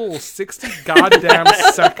a full 60 goddamn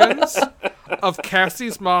seconds of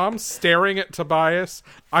Cassie's mom staring at Tobias,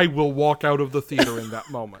 I will walk out of the theater in that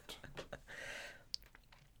moment.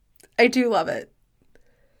 I do love it.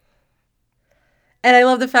 And I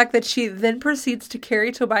love the fact that she then proceeds to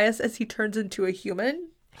carry Tobias as he turns into a human.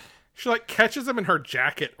 She, like, catches him in her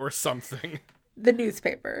jacket or something. The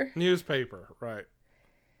newspaper. Newspaper, right.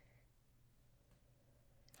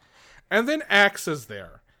 And then Axe is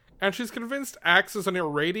there. And she's convinced Axe is an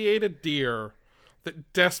irradiated deer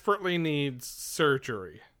that desperately needs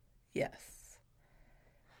surgery. Yes.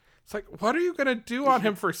 It's like, what are you going to do on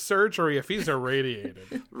him for surgery if he's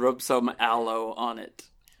irradiated? Rub some aloe on it.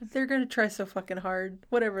 They're going to try so fucking hard,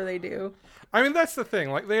 whatever they do. I mean, that's the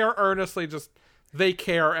thing. Like, they are earnestly just, they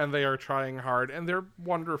care and they are trying hard, and they're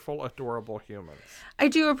wonderful, adorable humans. I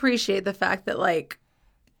do appreciate the fact that, like,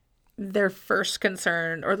 their first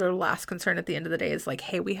concern or their last concern at the end of the day is like,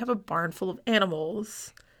 hey, we have a barn full of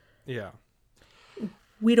animals. Yeah.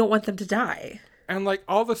 We don't want them to die. And, like,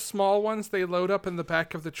 all the small ones they load up in the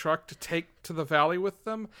back of the truck to take to the valley with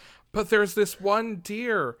them. But there's this one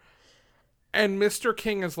deer. And Mr.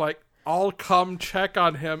 King is like, I'll come check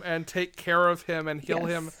on him and take care of him and heal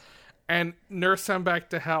him and nurse him back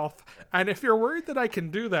to health. And if you're worried that I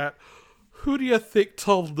can do that, who do you think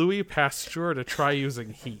told Louis Pasteur to try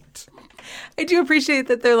using heat? I do appreciate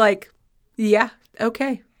that they're like, yeah,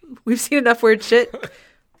 okay. We've seen enough weird shit.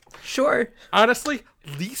 Sure. Honestly,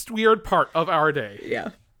 least weird part of our day. Yeah.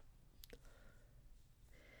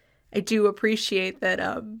 I do appreciate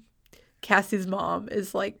that Cassie's mom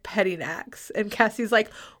is like petting Axe. And Cassie's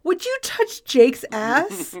like, would you touch Jake's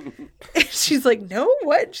ass? And she's like, no,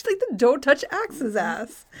 what? She's like, then don't touch Axe's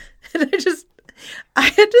ass. And I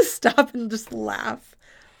had to stop and just laugh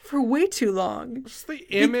for way too long. Just the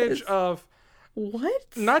image of... What?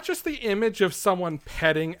 Not just the image of someone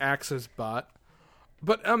petting Axe's butt,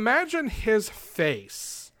 but imagine his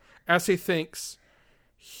face as he thinks,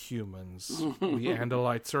 humans, we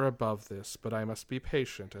Andalites are above this, but I must be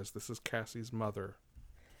patient as this is Cassie's mother.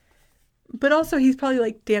 But also he's probably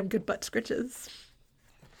like, damn good butt scritches.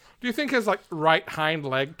 Do you think his like right hind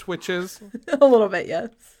leg twitches? A little bit, yes.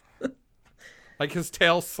 Like his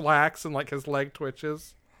tail slacks and like his leg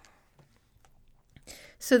twitches?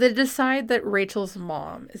 So they decide that Rachel's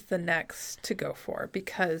mom is the next to go for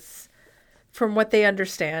because from what they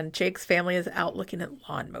understand, Jake's family is out looking at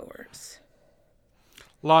lawnmowers.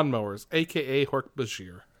 Lawnmowers, a.k.a.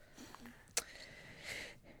 Hork-Bajir.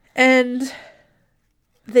 And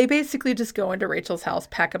they basically just go into Rachel's house,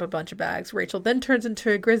 pack up a bunch of bags. Rachel then turns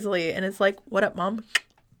into a grizzly and is like, what up, Mom?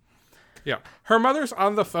 Yeah. Her mother's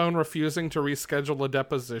on the phone refusing to reschedule a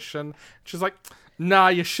deposition. She's like, nah,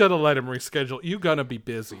 you should have let him reschedule. You gonna be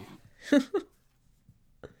busy.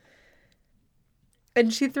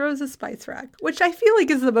 And she throws a spice rack, which I feel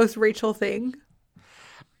like is the most Rachel thing.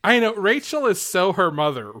 I know. Rachel is so her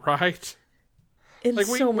mother, right? In like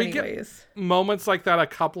so we many get ways. Moments like that a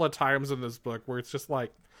couple of times in this book where it's just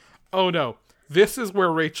like, oh no, this is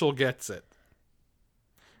where Rachel gets it.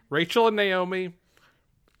 Rachel and Naomi,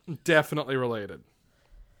 definitely related.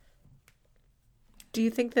 Do you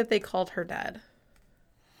think that they called her dad?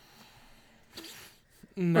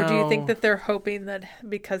 No. Or do you think that they're hoping that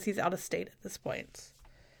because he's out of state at this point?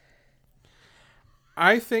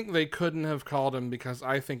 I think they couldn't have called him because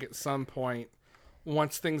I think at some point,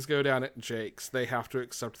 once things go down at Jake's, they have to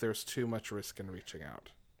accept there's too much risk in reaching out.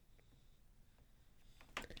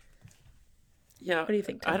 Yeah. What do you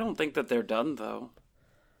think, Tim? I don't think that they're done, though.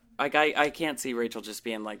 Like, I can't see Rachel just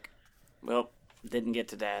being like, well, didn't get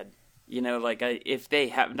to Dad. You know, like, if they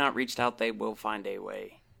have not reached out, they will find a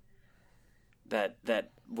way.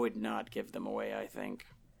 That would not give them away, I think.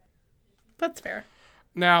 That's fair.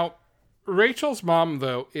 Now, Rachel's mom,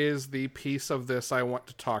 though, is the piece of this I want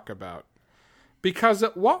to talk about. Because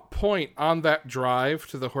at what point on that drive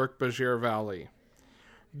to the Hork-Bajir Valley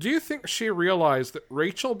do you think she realized that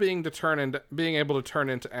Rachel being able to turn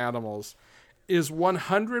into animals is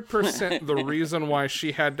 100% the reason why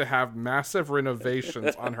she had to have massive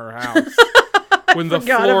renovations on her house when the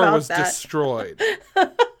floor was destroyed?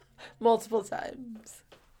 Multiple times.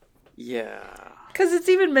 Yeah. Because it's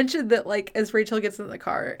even mentioned that, like, as Rachel gets in the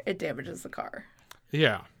car, it damages the car.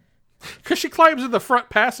 Yeah. Because she climbs in the front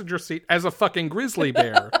passenger seat as a fucking grizzly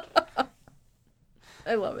bear.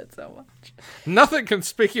 I love it so much. Nothing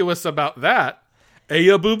conspicuous about that.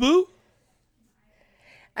 Aya boo-boo?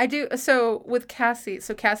 I do. So with Cassie,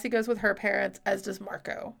 Cassie goes with her parents, as does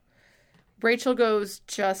Marco. Rachel goes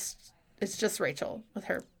it's just Rachel with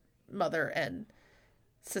her mother and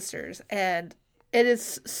sisters. And it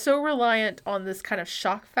is so reliant on this kind of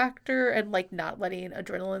shock factor and like not letting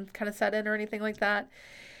adrenaline kind of set in or anything like that.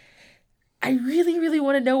 I really, really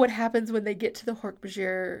want to know what happens when they get to the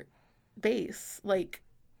Hork-Bajir base. Like,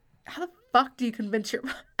 how the fuck do you convince your...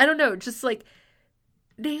 I don't know, just like...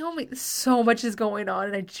 Naomi, so much is going on,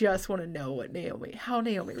 and I just want to know how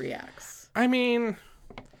Naomi reacts. I mean,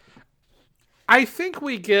 I think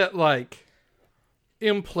we get, like,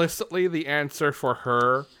 implicitly the answer for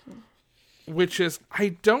her, which is,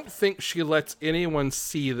 I don't think she lets anyone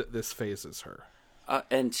see that this phases her.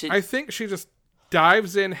 I think she just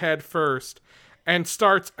dives in head first and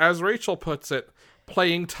starts, as Rachel puts it,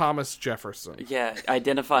 playing Thomas Jefferson. Yeah,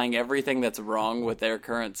 identifying everything that's wrong with their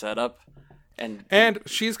current setup. And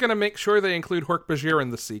she's going to make sure they include Hork-Bajir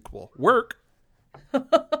in the sequel. Work!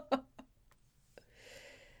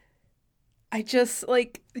 I just,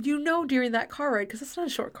 during that car ride, because it's not a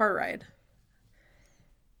short car ride.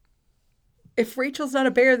 If Rachel's not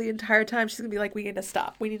a bear the entire time, she's going to be like, we need to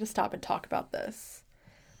stop. We need to stop and talk about this.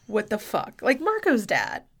 What the fuck? Like, Marco's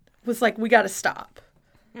dad was like, we got to stop.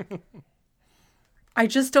 I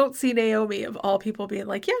just don't see Naomi, of all people, being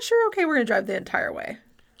like, yeah, sure, okay, we're going to drive the entire way.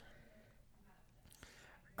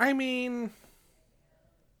 I mean,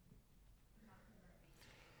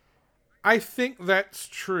 I think that's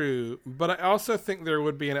true, but I also think there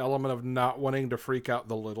would be an element of not wanting to freak out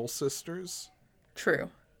the little sisters. True.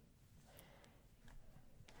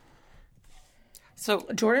 So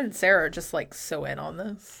Jordan and Sarah are just so in on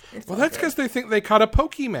this. Well, that's because they think they caught a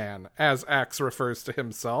Pokemon, as Axe refers to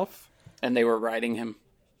himself. And they were riding him.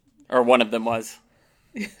 Or one of them was.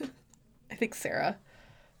 I think Sarah.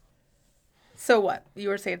 So what? You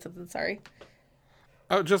were saying something, sorry.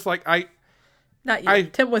 Oh, just like Not you.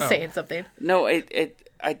 Tim was saying something. No,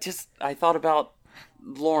 I thought about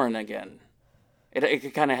Lauren again.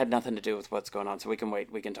 It kind of had nothing to do with what's going on, so we can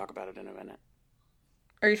wait. We can talk about it in a minute.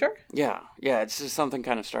 Are you sure? Yeah, it's just something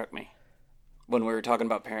kind of struck me when we were talking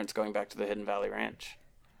about parents going back to the Hidden Valley Ranch.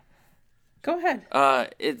 Go ahead.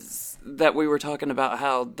 It's that we were talking about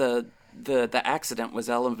how the accident was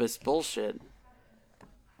Elvis bullshit,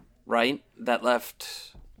 right? That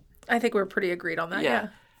left. I think we're pretty agreed on that. Yeah.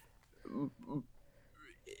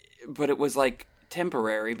 But it was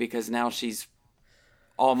temporary because now she's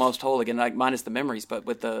almost whole again, minus the memories, but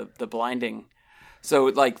with the blinding.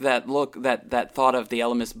 So that look, that thought of the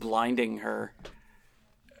Elvis blinding her.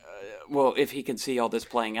 Well, if he can see all this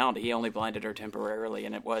playing out, he only blinded her temporarily,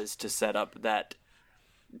 and it was to set up that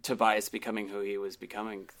Tobias becoming who he was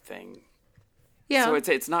becoming thing. Yeah. So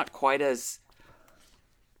it's not quite as.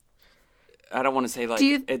 I don't want to say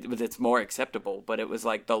it's more acceptable, but it was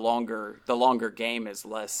the longer game is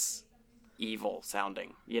less evil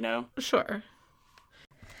sounding, you know? Sure.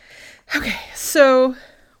 Okay, so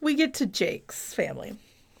we get to Jake's family.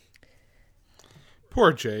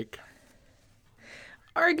 Poor Jake.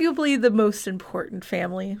 Arguably the most important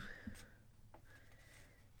family.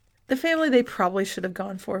 The family they probably should have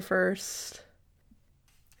gone for first.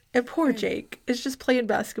 And poor Jake is just playing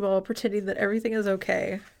basketball, pretending that everything is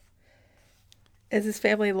okay, as his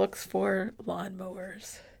family looks for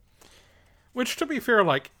lawnmowers. Which, to be fair,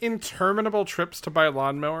 interminable trips to buy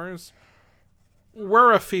lawnmowers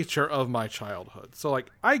were a feature of my childhood. So,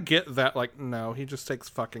 I get that, no, he just takes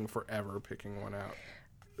fucking forever picking one out.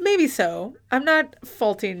 Maybe so. I'm not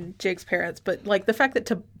faulting Jake's parents, but, the fact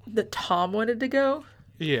that Tom wanted to go?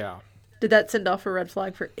 Yeah. Did that send off a red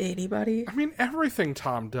flag for anybody? I mean, everything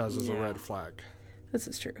Tom does is a red flag. This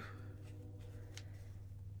is true.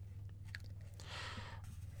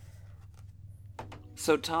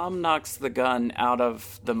 So Tom knocks the gun out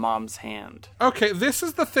of the mom's hand. Okay, this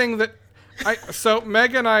is the thing that so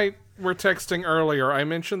Meg and I were texting earlier. I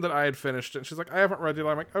mentioned that I had finished it. And she's like, I haven't read it.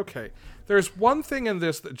 I'm like, okay. There's one thing in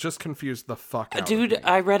this that just confused the fuck out Dude, of me.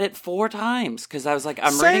 I read it 4 times because I was like,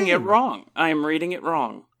 I'm reading it wrong. I'm reading it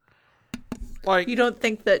wrong. You don't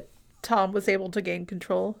think that Tom was able to gain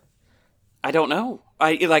control? I don't know.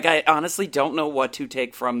 I honestly don't know what to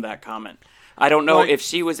take from that comment. I don't know if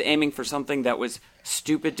she was aiming for something that was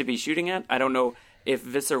stupid to be shooting at. I don't know if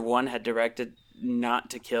Visser 1 had directed not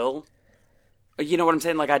to kill. You know what I'm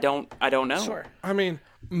saying? I don't know. Sure. I mean,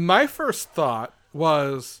 my first thought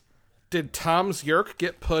was, did Tom's yerk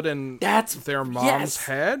get put in their mom's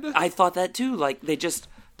head? I thought that too. They just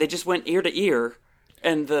went ear to ear,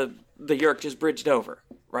 and the yerk just bridged over,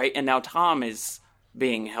 right? And now Tom is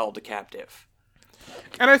being held captive.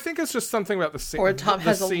 And I think it's just something about the scene. Or Tom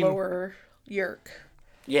has a lower yerk.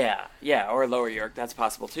 Yeah, or a lower yerk. That's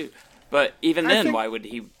possible too. But even then, why would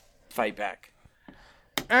he fight back?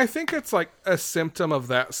 I think it's a symptom of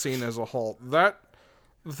that scene as a whole.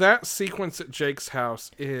 That sequence at Jake's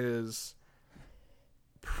house is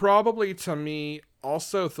probably, to me,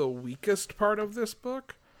 also the weakest part of this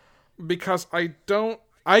book, because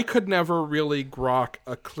I could never really grok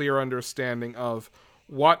a clear understanding of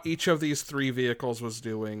what each of these 3 vehicles was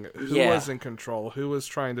doing, who was in control, who was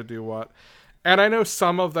trying to do what. And I know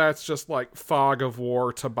some of that's just fog of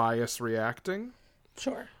war, Tobias reacting.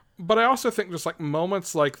 Sure. But I also think just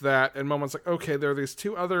moments like that, and moments okay, there are these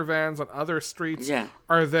 2 other vans on other streets. Yeah.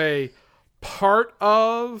 Are they part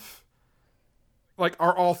of,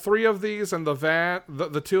 are all 3 of these and the van,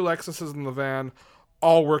 the 2 Lexuses in the van,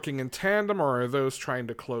 all working in tandem, or are those trying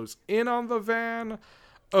to close in on the van?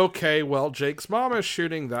 okay, well, Jake's mom is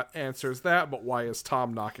shooting. That answers that. But why is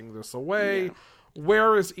Tom knocking this away? Yeah.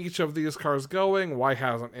 Where is each of these cars going? Why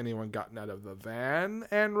hasn't anyone gotten out of the van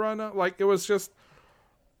and run up? Like, it was just...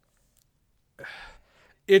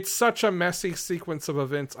 It's such a messy sequence of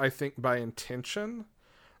events, I think, by intention,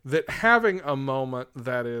 that having a moment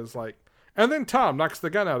that is like... And then Tom knocks the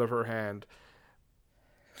gun out of her hand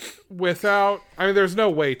without... I mean, there's no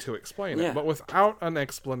way to explain it, but without an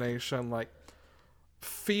explanation, like,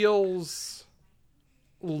 feels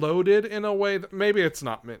loaded in a way that maybe it's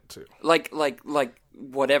not meant to. Like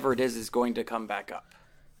whatever it is going to come back up.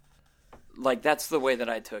 Like, that's the way that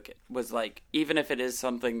I took it. Was like, even if it is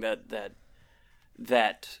something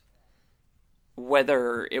that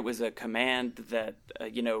whether it was a command that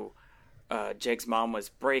Jake's mom was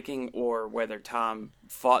breaking, or whether Tom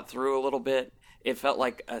fought through a little bit, it felt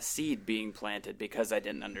like a seed being planted because I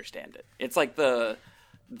didn't understand it. It's like the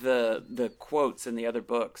quotes in the other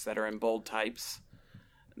books that are in bold types.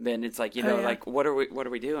 Then it's like, like, what are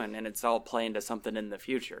we doing? And it's all playing to something in the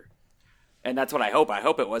future. And that's what I hope. I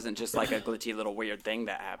hope it wasn't just like a glitchy little weird thing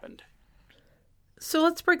that happened. So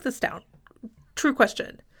let's break this down. True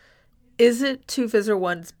question. Is it to Visser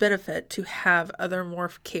 1's benefit to have other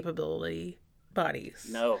morph capability bodies?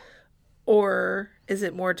 No. Or is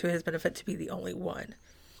it more to his benefit to be the only one?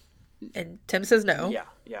 And Tim says no.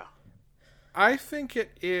 Yeah. I think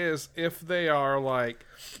it is if they are like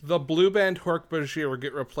the blue band Hork-Bajir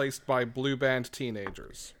get replaced by blue band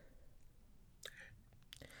teenagers.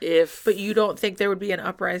 But you don't think there would be an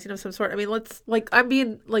uprising of some sort? I mean, I'm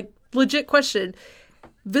being legit question.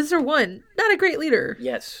 Visser 1, not a great leader.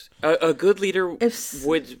 Yes. A good leader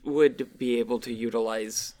would be able to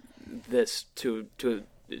utilize this to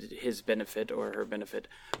his benefit or her benefit.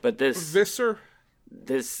 But this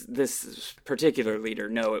particular leader,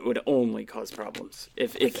 no, it would only cause problems.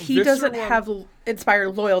 If he doesn't have inspire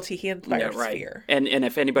loyalty, he inspires fear. And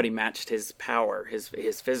if anybody matched his power, his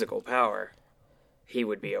physical power, he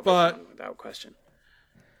would be overthrown without question.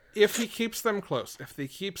 If he keeps them close, if he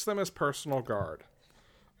keeps them as personal guard,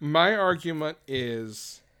 my argument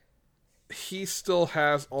is he still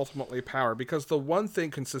has ultimately power, because the one thing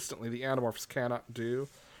consistently the Animorphs cannot do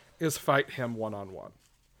is fight him one-on-one.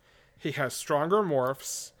 He has stronger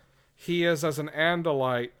morphs. He is, as an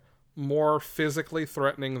Andalite, more physically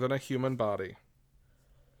threatening than a human body.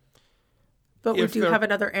 But we do have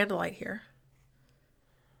another Andalite here.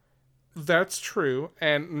 That's true,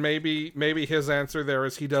 and maybe his answer there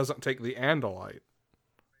is he doesn't take the Andalite.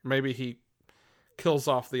 Maybe he kills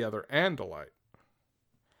off the other Andalite.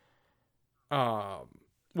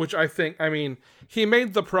 Which I think, he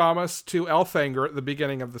made the promise to Elfangor at the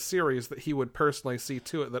beginning of the series that he would personally see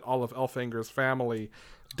to it that all of Elfangor's family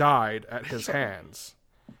died at his hands.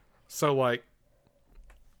 So,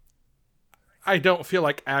 I don't feel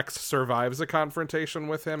like Axe survives a confrontation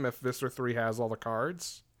with him if Visser 3 has all the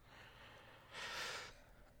cards.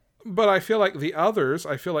 But I feel like the others,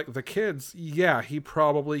 the kids, he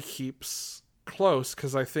probably keeps close,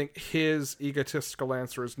 because I think his egotistical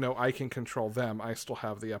answer is, no, I can control them. I still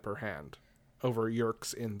have the upper hand over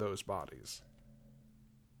Yeerks in those bodies.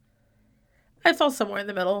 I fall somewhere in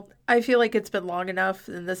the middle. I feel like it's been long enough,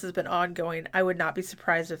 and this has been ongoing. I would not be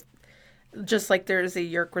surprised if, just like there's a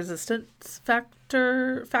Yeerk resistance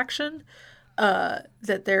faction, that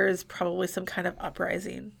there is probably some kind of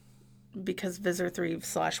uprising, because Visser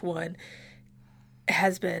 3/1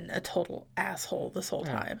 has been a total asshole this whole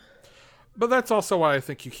time. But that's also why I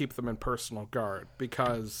think you keep them in personal guard,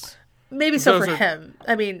 because... Maybe so for him.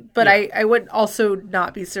 But yeah. I would also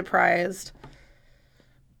not be surprised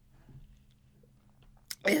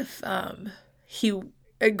if he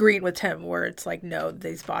agreed with Tim, where it's like, no,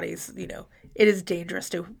 these bodies, it is dangerous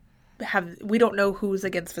to have... We don't know who's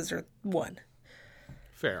against Visser 1.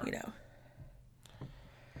 Fair.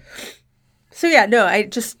 So yeah, no, I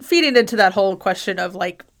just feeding into that whole question of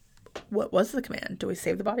what was the command? Do we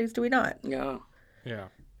save the bodies? Do we not? Yeah. Yeah.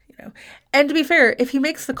 And to be fair, if he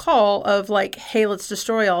makes the call of hey, let's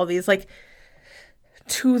destroy all these,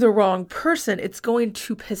 to the wrong person, it's going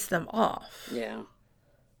to piss them off. Yeah.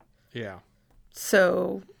 Yeah.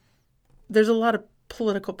 So there's a lot of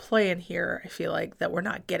political play in here, I feel like, that we're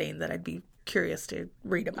not getting, that I'd be curious to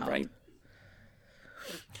read about. Right.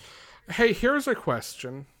 Hey, here's a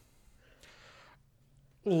question.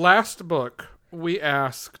 Last book, we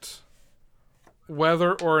asked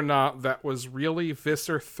whether or not that was really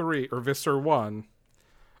Visser 3 or Visser 1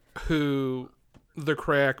 who the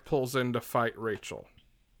Kraak pulls in to fight Rachel.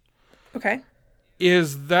 Okay.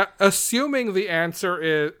 Is that, assuming the answer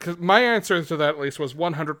is, because my answer to that at least was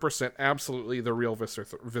 100% absolutely the real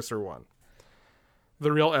Visser 1.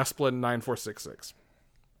 The real Esplin 9466.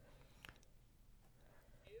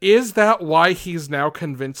 Is that why he's now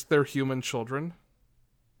convinced they're human children?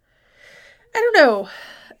 I don't know.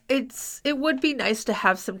 It would be nice to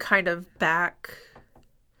have some kind of back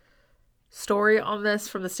story on this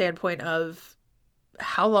from the standpoint of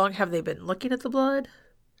how long have they been looking at the blood?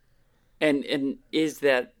 And is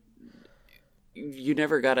that you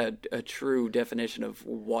never got a true definition of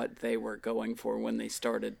what they were going for when they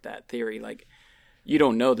started that theory? Like, you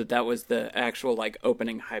don't know that was the actual like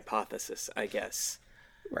opening hypothesis, I guess.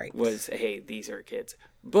 Right. Was, hey, these are kids.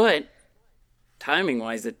 But timing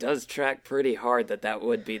wise, it does track pretty hard that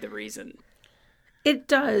would be the reason. It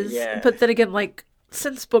does. Yeah. But then again, like,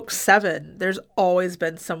 since book 7, there's always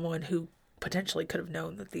been someone who potentially could have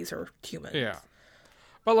known that these are humans. Yeah.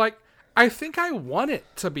 But, like, I think I want it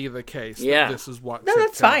to be the case Yeah. that this is what No, tipped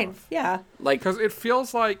that's him fine. off. Yeah. Like, Because it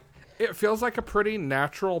feels like a pretty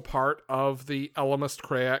natural part of the Ellimist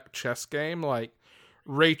Krayak chess game. Like,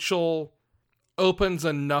 Rachel opens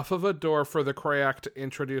enough of a door for the Krayak to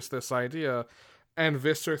introduce this idea, and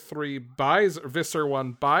Visser 1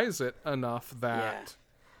 buys it enough that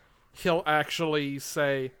he'll actually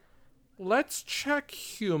say, let's check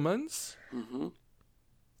humans. mm-hmm.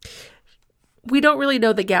 We don't really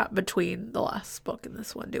know the gap between the last book and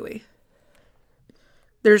this one, do we?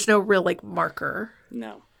 There's no real, like, marker.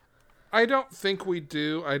 No. I don't think we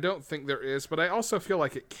do. I don't think there is, but I also feel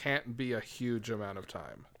like it can't be a huge amount of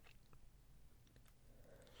time.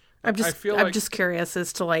 I'm like- just curious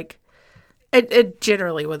as to, like, it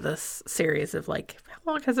generally with this series of, like, how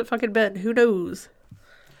long has it fucking been? Who knows?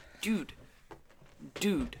 Dude.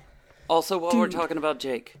 Also, while we're talking about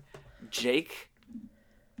Jake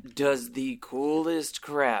does the coolest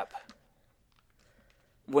crap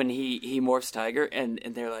when he morphs Tiger, and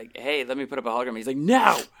they're like, hey, let me put up a hologram. He's like,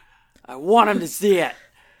 no! I want him to see it!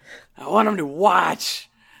 I want him to watch!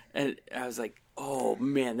 And I was like, oh,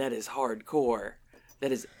 man, that is hardcore.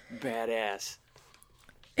 That is badass.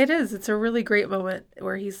 It is. It's a really great moment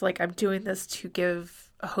where he's like, I'm doing this to give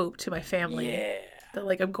a hope to my family. Yeah. That,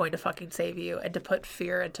 like, I'm going to fucking save you and to put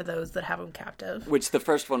fear into those that have him captive. Which the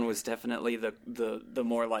first one was definitely the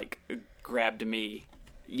more, like, grabbed me.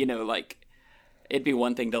 You know, like, it'd be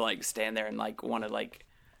one thing to, like, stand there and, like, want to, like,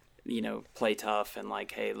 you know, play tough and,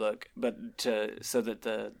 like, hey, look. But so that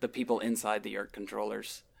the people inside the Yeerk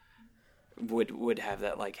controllers would have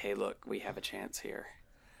that, like, hey, look, we have a chance here.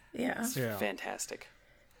 Yeah. Yeah. Fantastic.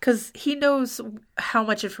 Because he knows how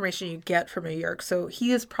much information you get from a Yeerk, so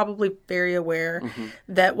he is probably very aware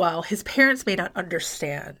that while his parents may not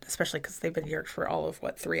understand, especially because they've been Yeerked for all of,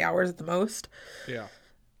 3 hours at the most, Yeah.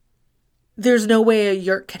 there's no way a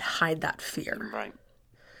Yeerk can hide that fear. Right.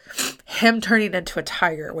 Him turning into a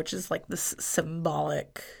tiger, which is like this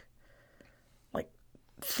symbolic, like,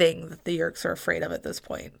 thing that the Yeerks are afraid of at this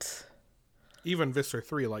point. Even Visser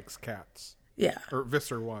 3 likes cats. Yeah. Or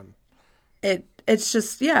Visser 1. It's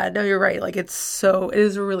just, yeah, no, you're right. Like, it is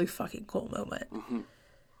a really fucking cool moment.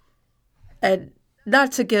 And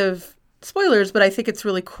not to give spoilers, but I think it's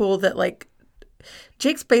really cool that, like,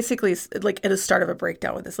 Jake's basically, like, at the start of a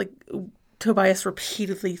breakdown with this. Like, Tobias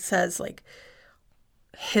repeatedly says, like,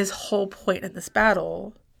 his whole point in this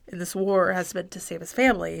battle, in this war, has been to save his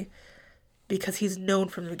family because he's known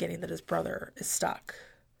from the beginning that his brother is stuck.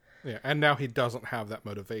 Yeah, and now he doesn't have that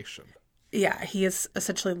motivation. Yeah, he has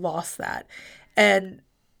essentially lost that. And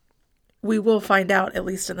we will find out, at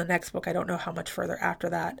least in the next book, I don't know how much further after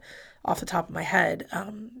that, off the top of my head,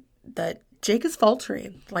 that Jake is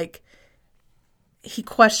faltering. Like, he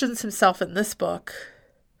questions himself in this book.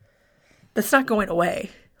 That's not going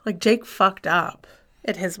away. Like, Jake fucked up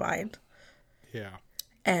in his mind. Yeah.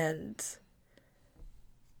 And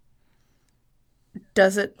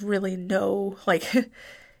doesn't really know, like,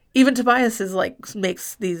 even Tobias is, like,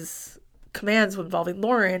 makes these commands involving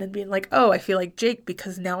Lauren and being like, oh, I feel like Jake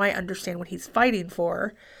because now I understand what he's fighting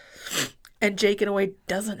for. And Jake, in a way,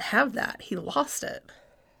 doesn't have that. He lost it.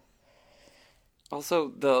 Also,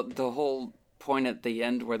 the whole point at the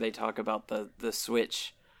end where they talk about the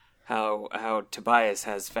switch, how Tobias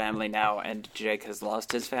has family now and Jake has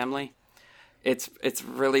lost his family. It's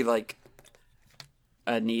really like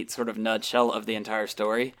a neat sort of nutshell of the entire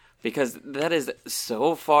story, because that is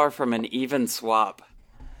so far from an even swap.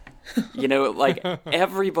 You know, like,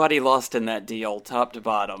 everybody lost in that deal, top to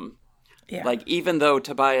bottom. Yeah. Like, even though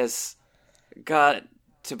Tobias got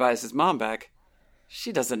Tobias's mom back,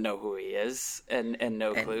 she doesn't know who he is and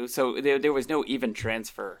no clue. So there was no even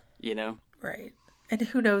transfer, you know? Right. And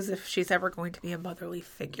who knows if she's ever going to be a motherly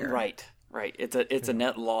figure. Right. It's a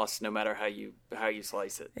net loss no matter how you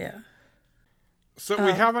slice it. Yeah. So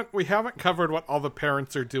we haven't covered what all the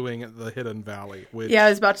parents are doing at the Hidden Valley. Which, Yeah, I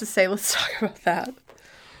was about to say, let's talk about that.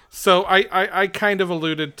 So I kind of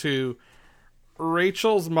alluded to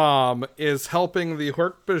Rachel's mom is helping the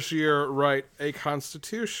Hork-Bajir write a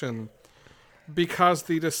constitution because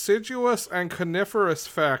the deciduous and coniferous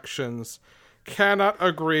factions cannot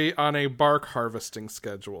agree on a bark harvesting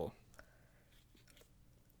schedule.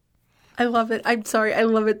 I love it. I'm sorry. I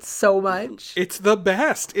love it so much. It's the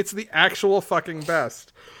best. It's the actual fucking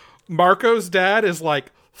best. Marco's dad is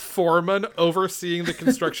like foreman overseeing the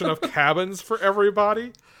construction of cabins for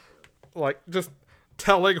everybody. Like, just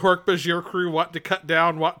telling Hork-Bajir crew what to cut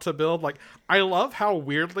down, what to build. Like, I love how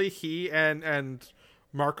weirdly he and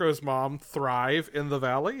Marco's mom thrive in the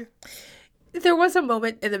valley. There was a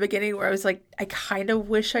moment in the beginning where I was like, I kind of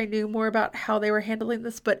wish I knew more about how they were handling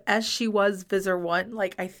this, but as she was Visor 1,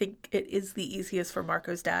 like, I think it is the easiest for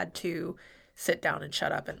Marco's dad to sit down and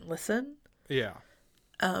shut up and listen. Yeah.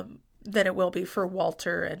 Than it will be for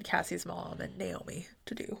Walter and Cassie's mom and Naomi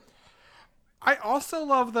to do. I also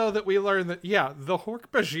love, though, that we learn that, yeah, the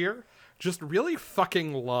Hork-Bajir just really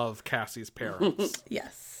fucking love Cassie's parents.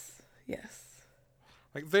 Yes. Yes.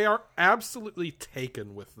 Like, they are absolutely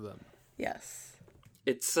taken with them. Yes.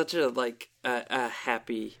 It's such a a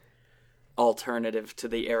happy alternative to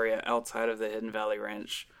the area outside of the Hidden Valley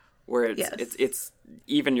Ranch, where it's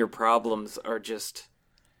even your problems are just,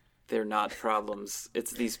 they're not problems.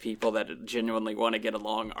 It's these people that genuinely want to get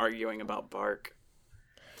along arguing about bark.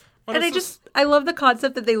 And I love the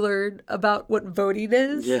concept that they learn about what voting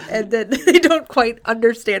is, and then they don't quite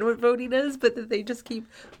understand what voting is, but that they just keep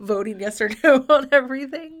voting yes or no on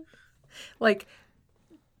everything. Like,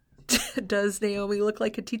 does Naomi look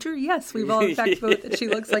like a teacher? Yes, we've all in fact voted that she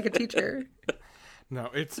looks like a teacher. No,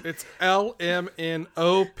 it's LMNOP.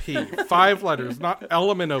 5 letters, not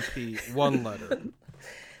LMNOP, 1 letter.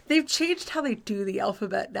 They've changed how they do the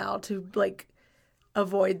alphabet now to, like,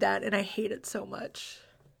 avoid that, and I hate it so much.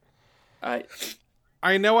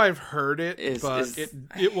 I know I've heard it, but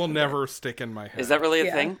it will never stick in my head. Is that really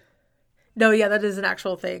a thing? No, yeah, that is an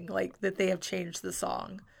actual thing. Like, that they have changed the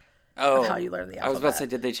song of how you learn the alphabet. I was about to say,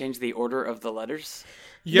 did they change the order of the letters?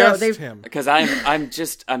 Yes, no, Tim. Because I'm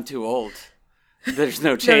too old. There's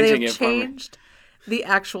no changing it for me. They've changed the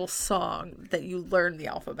actual song that you learn the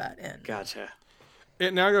alphabet in. Gotcha.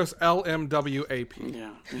 It now goes LMWAP.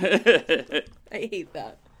 Yeah. I hate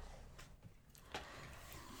that.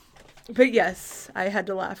 But yes, I had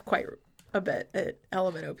to laugh quite a bit at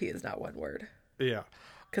LMNOP is not one word. Yeah.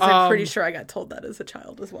 Because I'm pretty sure I got told that as a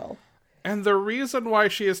child as well. And the reason why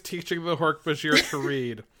she is teaching the Hork-Bajir to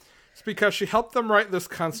read is because she helped them write this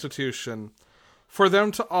constitution for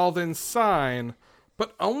them to all then sign,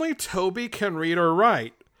 but only Toby can read or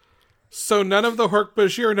write. So none of the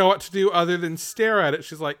Hork-Bajir know what to do other than stare at it.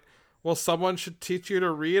 She's like, well, someone should teach you to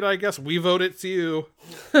read, I guess. We vote it's you.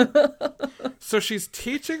 So she's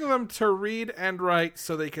teaching them to read and write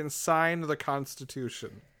so they can sign the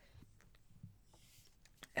Constitution.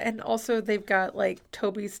 And also they've got, like,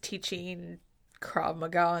 Toby's teaching Krav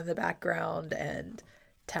Maga in the background and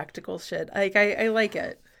tactical shit. Like, I like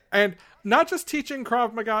it. And not just teaching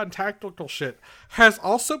Krav Maga and tactical shit, has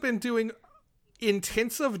also been doing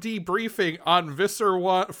intensive debriefing on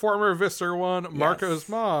former Visser 1, Marco's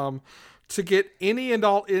mom, to get any and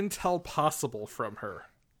all intel possible from her.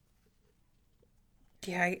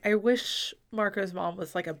 Yeah, I wish Marco's mom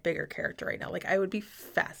was, like, a bigger character right now. Like, I would be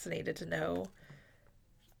fascinated to know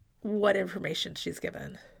what information she's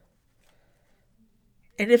given.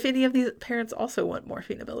 And if any of these parents also want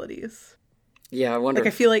morphine abilities. Yeah, I wonder. Like,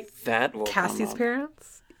 I feel like that will Cassie's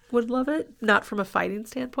parents would love it. Not from a fighting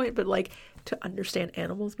standpoint, but, like, to understand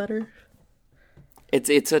animals better.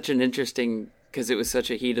 It's such an interesting, because it was such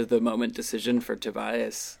a heat of the moment decision for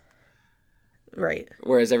Tobias. Right.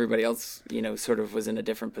 Whereas everybody else, sort of was in a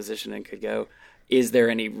different position and could go, is there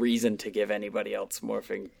any reason to give anybody else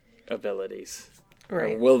morphing abilities?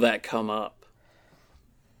 Right. Or will that come up?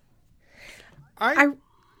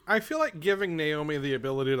 I feel like giving Naomi the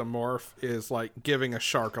ability to morph is like giving a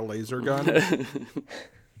shark a laser gun.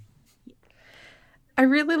 I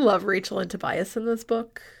really love Rachel and Tobias in this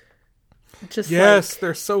book. Yes,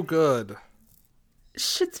 they're so good.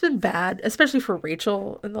 Shit's been bad, especially for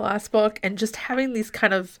Rachel in the last book, and just having these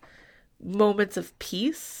kind of moments of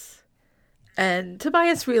peace. And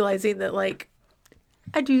Tobias realizing that, like,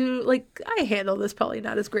 I handle this probably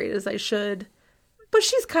not as great as I should, but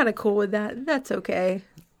she's kind of cool with that, and that's okay.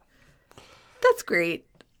 That's great.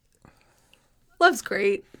 Love's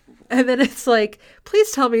great. And then it's like,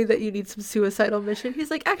 please tell me that you need some suicidal mission. He's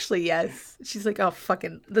like, actually, yes. She's like, oh,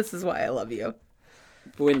 fucking, this is why I love you.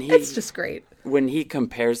 It's just great. When he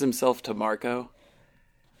compares himself to Marco,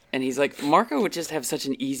 And he's like, Marco would just have such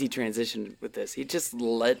an easy transition with this. He'd just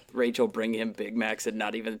let Rachel bring him Big Macs and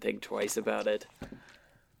not even think twice about it.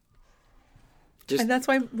 And that's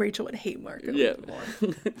why Rachel would hate Marco. Yeah.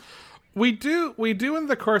 We do in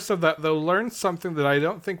the course of that, though, learn something that I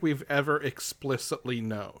don't think we've ever explicitly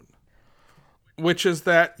known. Which is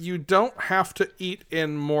that you don't have to eat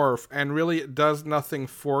in Morph, and really it does nothing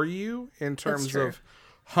for you in terms of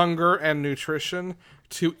hunger and nutrition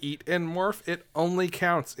to eat in Morph. It only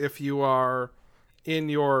counts if you are in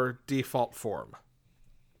your default form.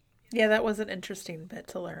 Yeah, that was an interesting bit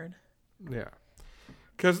to learn. Yeah.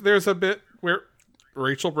 Because there's a bit where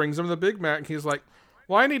Rachel brings him the Big Mac, and he's like,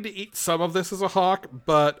 well, I need to eat some of this as a hawk,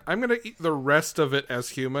 but I'm going to eat the rest of it as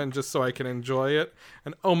human just so I can enjoy it.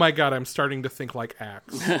 And oh my god, I'm starting to think like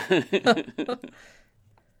Axe. Like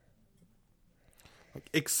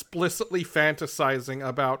explicitly fantasizing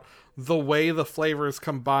about the way the flavors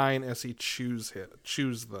combine as he choose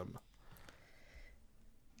them.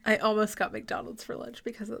 I almost got McDonald's for lunch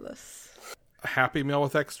because of this. A Happy Meal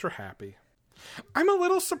with extra happy. I'm a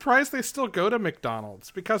little surprised they still go to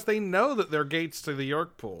McDonald's because they know that they're gates to the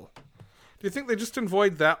York Pool. Do you think they just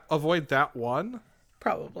avoid that one?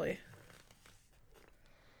 Probably.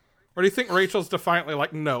 Or do you think Rachel's defiantly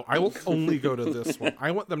like, no, I will only go to this one.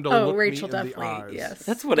 I want them to look Rachel me in definitely, the eyes. yes.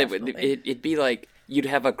 That's what definitely. it'd be like. You'd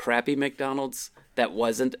have a crappy McDonald's that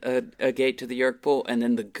wasn't a gate to the York Pool, and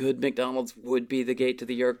then the good McDonald's would be the gate to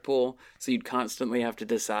the York Pool. So you'd constantly have to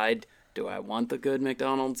decide, do I want the good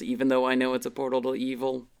McDonald's, even though I know it's a portal to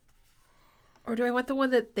evil? Or do I want the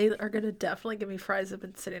one that they are going to definitely give me fries that have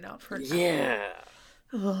been sitting out for an hour? Yeah.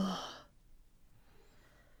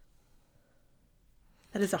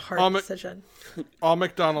 That is a hard decision. All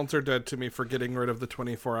McDonald's are dead to me for getting rid of the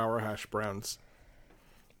 24-hour hash browns.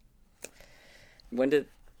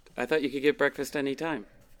 I thought you could get breakfast anytime.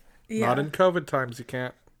 Yeah. Not in COVID times, you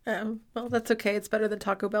can't. Well, that's okay. It's better than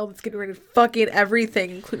Taco Bell that's getting rid of fucking everything,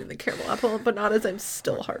 including the caramel apple and bananas. I'm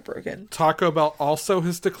still heartbroken. Taco Bell also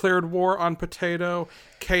has declared war on potato.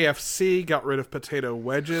 KFC got rid of potato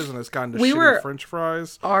wedges and has gone to shitty French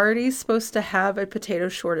fries. Already supposed to have a potato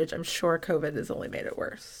shortage. I'm sure COVID has only made it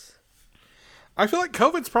worse. I feel like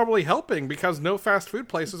COVID's probably helping because no fast food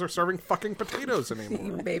places are serving fucking potatoes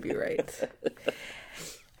anymore. You may be right.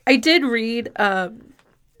 I did read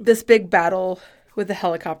this big battle with the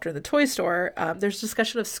helicopter in the toy store. There's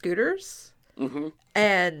discussion of scooters. Mm-hmm.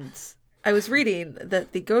 And I was reading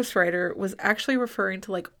that the ghostwriter was actually referring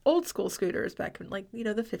to like old school scooters back in like, the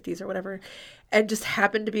 50s or whatever. And just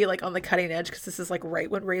happened to be like on the cutting edge because this is like right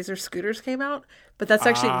when Razor scooters came out. But that's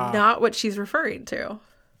actually not what she's referring to,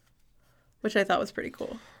 which I thought was pretty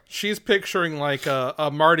cool. She's picturing like a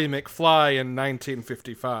Marty McFly in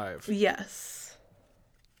 1955. Yes.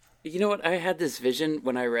 You know what? I had this vision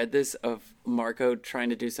when I read this of Marco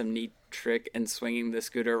trying to do some neat trick and swinging the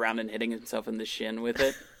scooter around and hitting himself in the shin with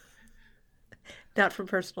it. Not from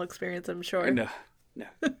personal experience, I'm sure. No.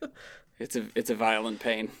 It's a violent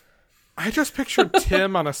pain. I just pictured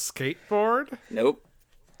Tim on a skateboard. Nope.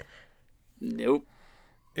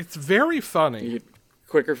 It's very funny. You'd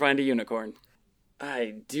quicker find a unicorn.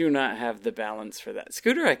 I do not have the balance for that.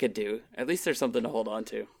 Scooter I could do. At least there's something to hold on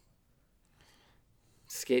to.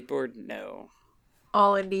 Skateboard, no.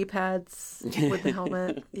 All in knee pads with the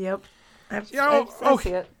helmet. Yep. I see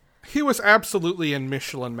it. He was absolutely in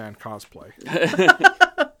Michelin Man cosplay.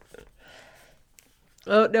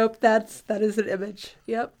 Oh, nope. That is an image.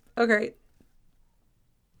 Yep. Okay.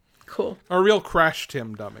 Cool. A real Crash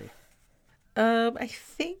Tim dummy. I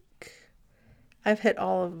think I've hit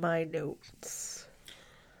all of my notes.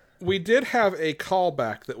 We did have a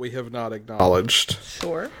callback that we have not acknowledged.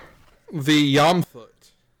 Sure. The Yamfoot.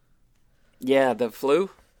 Yeah, the flu?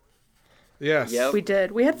 Yes. Yep. We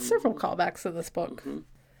did. We had several callbacks in this book.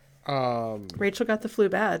 Mm-hmm. Rachel got the flu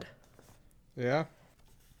bad. Yeah.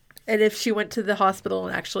 And if she went to the hospital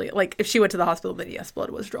and actually, if she went to the hospital, then yes, blood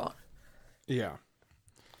was drawn. Yeah.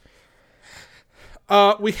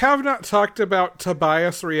 We have not talked about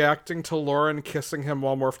Tobias reacting to Lauren kissing him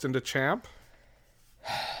while morphed into Champ.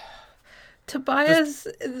 Tobias,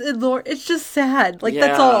 it's just sad.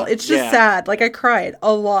 That's all. It's just sad. I cried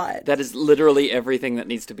a lot. That is literally everything that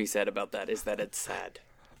needs to be said about that, is that it's sad.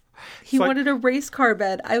 He wanted a race car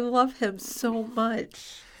bed. I love him so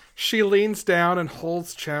much. She leans down and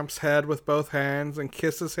holds Champ's head with both hands and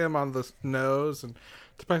kisses him on the nose. And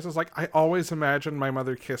Tobias is like, I always imagined my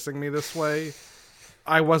mother kissing me this way.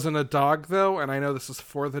 I wasn't a dog, though, and I know this is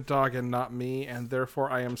for the dog and not me, and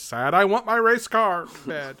therefore I am sad. I want my race car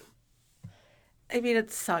bed. I mean,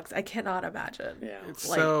 it sucks. I cannot imagine. Yeah. It's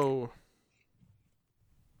so...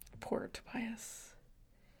 Poor Tobias.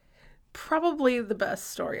 probably the best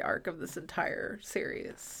story arc of this entire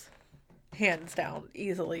series. Hands down,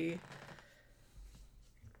 easily.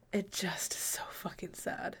 It just is so fucking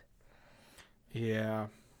sad. Yeah.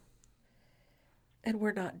 And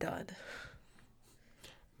we're not done.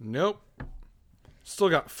 Nope. Still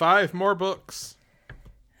got 5 more books.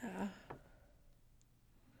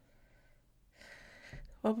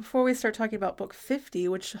 Well, before we start talking about book 50,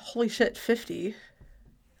 which, holy shit, 50.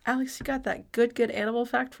 Alex, you got that good animal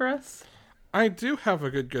fact for us? I do have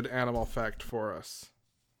a good animal fact for us.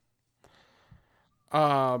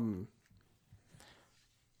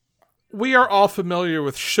 We are all familiar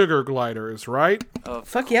with sugar gliders, right? Of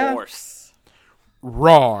Fuck yeah. course.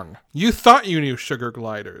 Wrong. You thought you knew sugar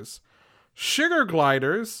gliders. Sugar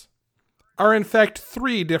gliders are in fact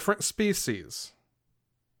 3 different species.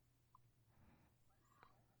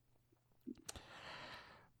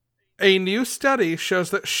 A new study shows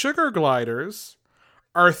that sugar gliders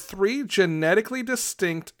are 3 genetically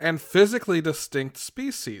distinct and physically distinct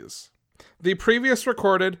species. The previous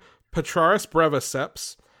recorded Petraris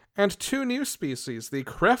breviceps and 2 new species, the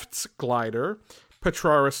Kreft's glider,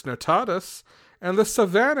 Petraris notatus, and the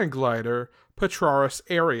savanna glider, Petraris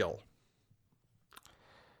aerial.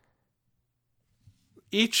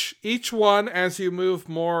 Each one, as you move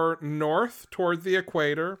more north toward the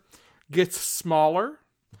equator, gets smaller.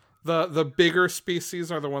 The bigger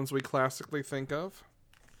species are the ones we classically think of.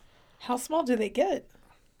 How small do they get?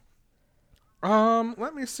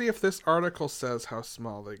 Let me see if this article says how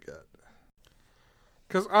small they get.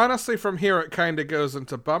 Because honestly, from here it kind of goes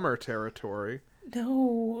into bummer territory.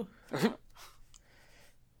 No.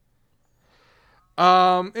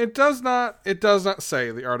 It does not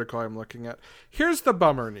say, the article I'm looking at. Here's the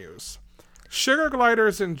bummer news. Sugar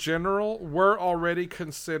gliders in general were already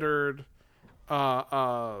considered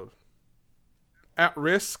at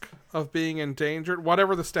risk of being endangered,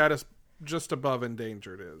 whatever the status just above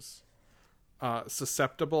endangered is.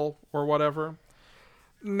 Susceptible or whatever.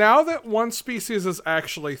 Now that one species is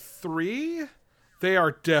actually 3, they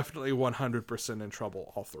are definitely 100% in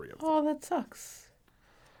trouble, all 3 of them. Oh, that sucks.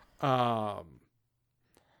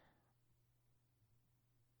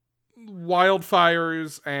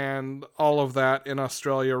 Wildfires and all of that in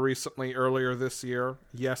Australia recently, earlier this year.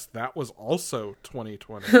 Yes, that was also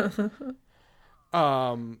 2020.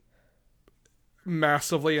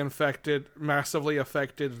 Massively affected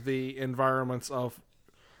the environments of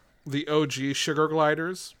the OG sugar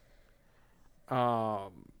gliders. Yeah,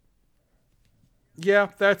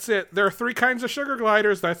 that's it. There are 3 kinds of sugar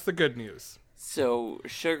gliders. That's the good news. So,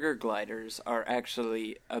 sugar gliders are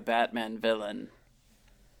actually a Batman villain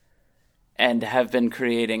and have been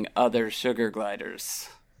creating other sugar gliders.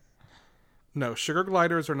 No, sugar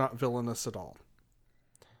gliders are not villainous at all.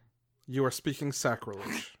 You are speaking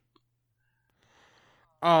sacrilege.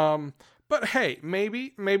 But hey,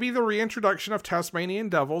 maybe the reintroduction of Tasmanian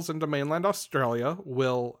devils into mainland Australia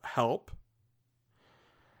will help.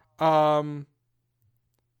 I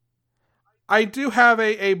do have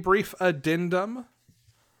a brief addendum.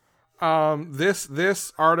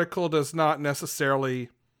 This article does not necessarily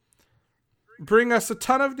bring us a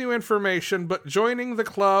ton of new information, but joining the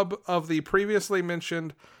club of the previously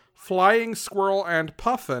mentioned flying squirrel and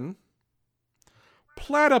puffin,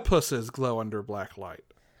 platypuses glow under black light.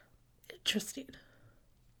 Interesting.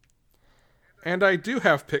 And I do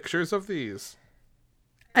have pictures of these.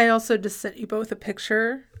 I also just sent you both a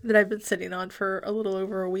picture that I've been sitting on for a little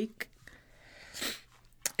over a week.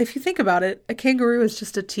 If you think about it, a kangaroo is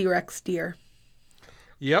just a T-Rex deer.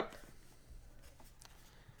 Yep.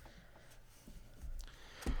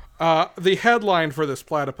 The headline for this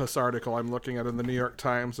platypus article I'm looking at in the New York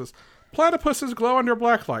Times is, "Platypuses glow under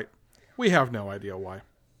blacklight. We have no idea why."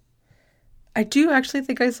 I do actually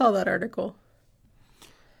think I saw that article.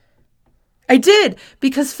 I did,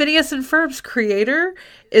 because Phineas and Ferb's creator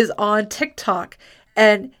is on TikTok,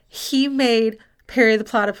 and he made Perry the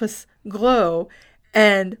Platypus glow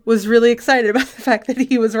and was really excited about the fact that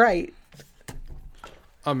he was right.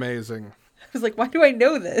 Amazing. I was like, why do I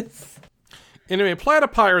know this? Anyway,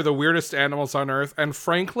 platypi are the weirdest animals on Earth, and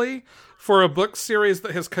frankly, for a book series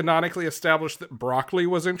that has canonically established that broccoli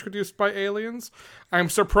was introduced by aliens, I'm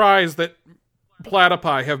surprised that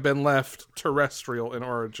platypi have been left terrestrial in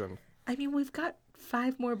origin. I mean, we've got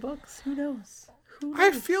 5 more books. Who knows?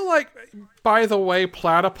 I feel like, by the way,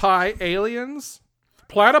 broccoli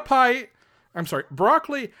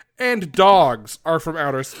and dogs are from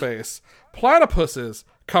outer space. Platypuses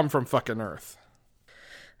come from fucking Earth.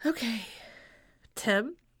 Okay.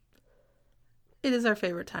 Tim, it is our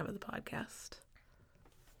favorite time of the podcast.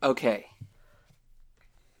 Okay.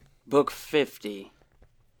 Book 50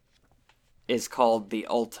 is called The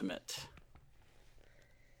Ultimate,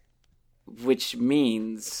 which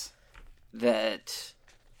means that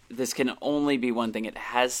this can only be one thing. It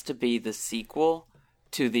has to be the sequel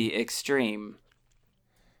to The Extreme.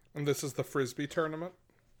 And this is the Frisbee tournament?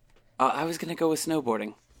 I was going to go with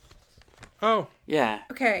snowboarding. Oh. Yeah.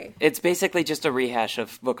 Okay. It's basically just a rehash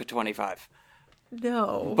of Book of 25.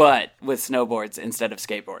 No. But with snowboards instead of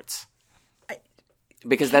skateboards.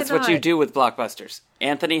 Because that's what you do with blockbusters.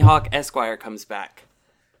 Anthony Hawk Esquire comes back.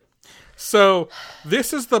 So,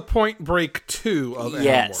 this is the Point Break 2 of Animorphs.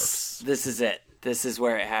 Yes. This is it. This is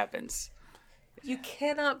where it happens. You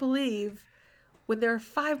cannot believe when there are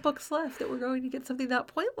 5 books left that we're going to get something that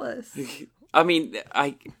pointless. I mean,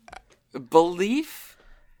 belief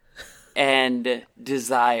and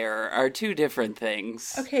desire are two different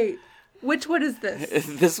things. Okay, which one is this?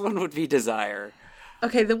 This one would be desire.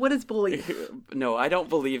 Okay, then what is belief? No, I don't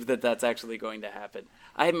believe that that's actually going to happen.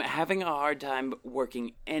 I'm having a hard time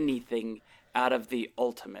working anything out of The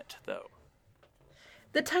Ultimate, though.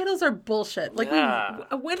 The titles are bullshit. Like,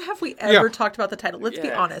 Yeah. when have we ever talked about the title? Let's be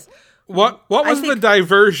Yeah. honest. What was the think-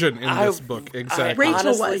 diversion in this book exactly? Rachel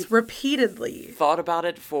honestly was repeatedly. Thought about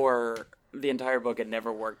it for the entire book and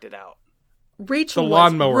never worked it out. Rachel The was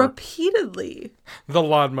lawnmower. repeatedly. The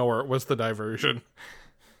lawnmower was the diversion.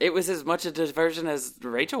 It was as much a diversion as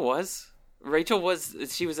Rachel was.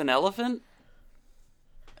 She was an elephant.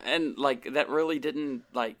 And, like, that really didn't,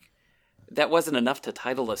 like, that wasn't enough to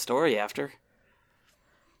title a story after.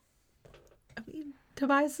 I mean,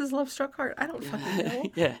 Tobias's love struck heart. I don't fucking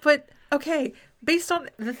know. Yeah. But okay, based on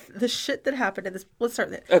the shit that happened in this, let's start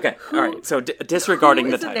with it. Okay, all right. So disregarding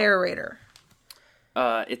Who the is the title. narrator?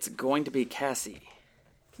 It's going to be Cassie.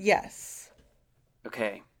 Yes.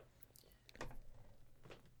 Okay.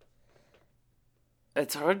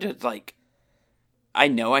 It's hard to, like... I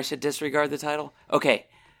know I should disregard the title. Okay.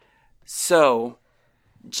 So,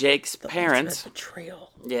 Jake's parents... Ultimate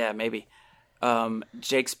betrayal. Yeah, maybe.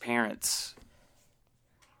 Jake's parents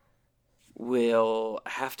will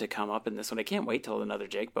have to come up in this one. I can't wait till another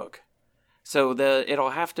Jake book. So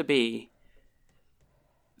it'll have to be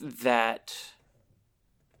that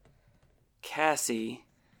Cassie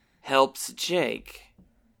helps Jake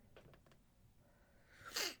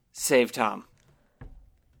save Tom.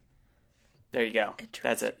 There you go.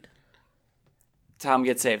 That's it. Tom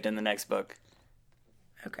gets saved in the next book.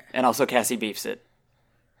 Okay. And also Cassie beefs it.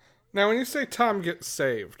 Now, when you say Tom gets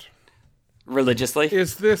saved, Religiously?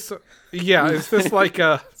 is this like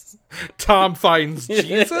a Tom finds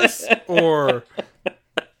Jesus? Or...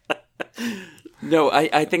 No,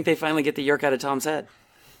 I think they finally get the yerk out of Tom's head.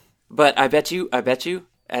 But I bet you,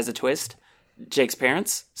 as a twist, Jake's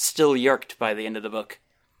parents still yerked by the end of the book.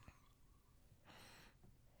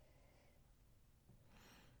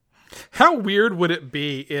 How weird would it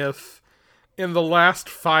be if, in the last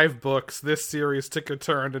 5 books, this series took a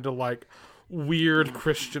turn into, like, weird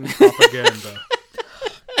Christian propaganda?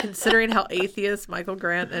 Considering how atheist Michael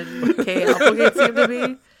Grant and Kay Applegate seem to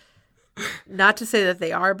be. Not to say that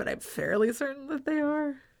they are, but I'm fairly certain that they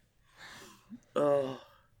are.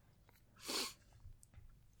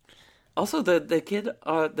 Also, the kid,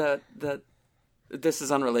 this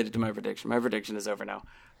is unrelated to my prediction. My prediction is over now.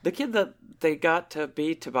 The kid that they got to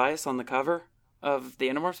be Tobias on the cover of the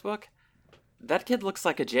Animorphs book, that kid looks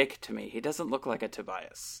like a Jake to me. He doesn't look like a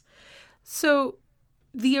Tobias. So,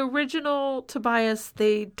 the original Tobias,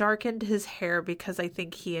 they darkened his hair because I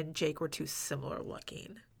think he and Jake were too similar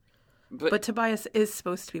looking. But Tobias is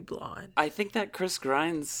supposed to be blonde. I think that Chris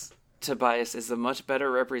Grimes Tobias is a much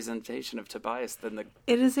better representation of Tobias than the...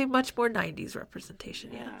 It is a much more 90s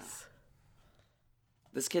representation, yes.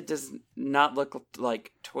 This kid does not look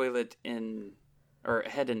like head in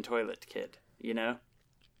toilet kid, you know?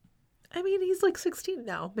 I mean, he's like 16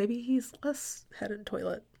 now. Maybe he's less head in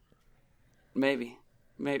toilet. Maybe.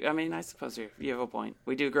 I mean, I suppose you have a point.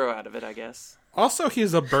 We do grow out of it, I guess. Also,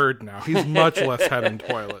 he's a bird now. He's much less head in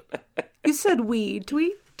toilet. You said we. Do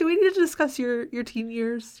we need to discuss your teen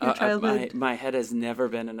years, your childhood? My head has never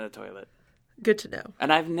been in a toilet. Good to know.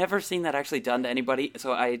 And I've never seen that actually done to anybody,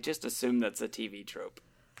 so I just assume that's a TV trope.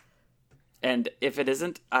 And if it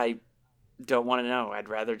isn't, I don't want to know. I'd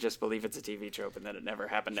rather just believe it's a TV trope and that it never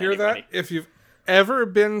happened to Hear anybody. that? If you've ever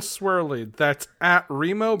been swirlied, that's at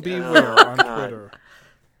Remo Beware on Twitter.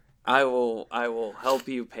 I will help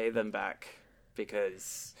you pay them back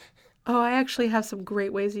because... Oh, I actually have some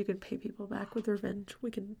great ways you can pay people back with revenge.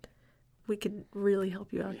 We can really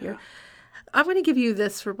help you out here. I'm going to give you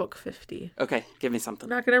this for book 50. Okay, give me something.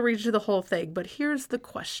 I'm not going to read you the whole thing, but here's the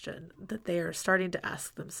question that they are starting to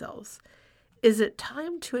ask themselves. Is it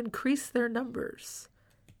time to increase their numbers?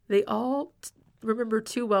 They all remember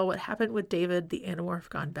too well what happened with David, the Animorph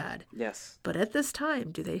gone bad. Yes. But at this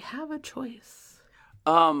time, do they have a choice?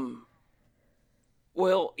 Well,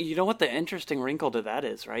 you know what the interesting wrinkle to that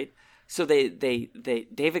is, right? So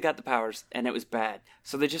David got the powers and it was bad.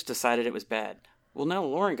 So they just decided it was bad. Well, now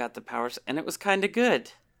Lauren got the powers and it was kind of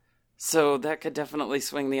good. So that could definitely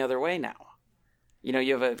swing the other way now. You know,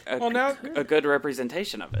 you have a good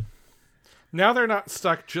representation of it. Now they're not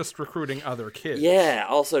stuck just recruiting other kids. Yeah,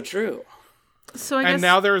 also true. So I guess... And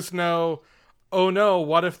now there's no, oh no,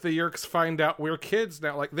 what if the Yeerks find out we're kids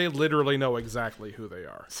now? Like, they literally know exactly who they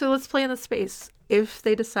are. So let's play in the space. If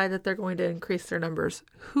they decide that they're going to increase their numbers,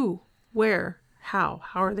 who, where, how?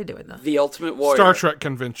 How are they doing this? The Ultimate Warrior. Star Trek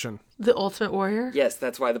convention. The Ultimate Warrior? Yes,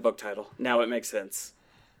 that's why the book title. Now it makes sense.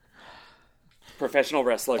 Professional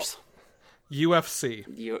wrestlers. UFC.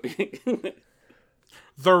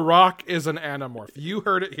 The Rock is an Animorph. You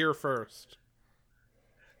heard it here first.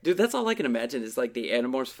 Dude, that's all I can imagine is like the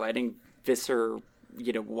Animorphs fighting Visser,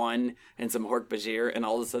 1 and some Hork-Bajir, and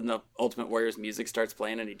all of a sudden the Ultimate Warrior's music starts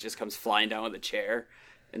playing and he just comes flying down with a chair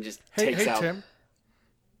and just takes out. Tim.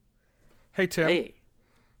 Hey, Tim. Hey.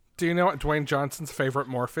 Do you know what Dwayne Johnson's favorite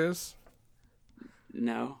morph is?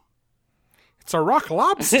 No. It's a rock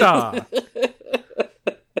lobster.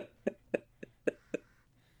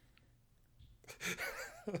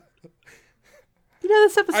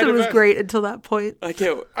 This episode was great until that point. I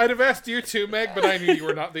can't. I'd have asked you too, Meg, but I knew you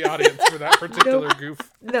were not the audience for that particular goof.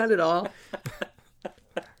 Not at all.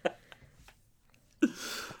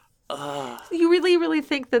 You really, really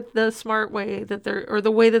think that the smart way that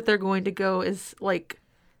the way that they're going to go is like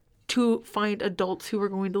to find adults who are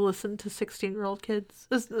going to listen to 16-year-old kids,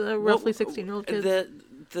 roughly 16-year-old kids?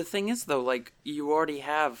 The thing is, though, like, you already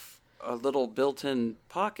have a little built-in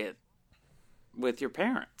pocket with your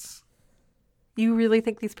parents. You really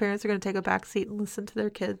think these parents are going to take a back seat and listen to their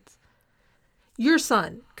kids? Your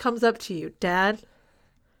son comes up to you, Dad,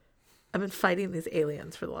 I've been fighting these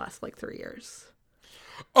aliens for the last, 3 years.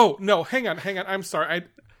 Oh, no, hang on. I'm sorry.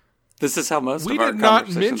 This is how most we of our did not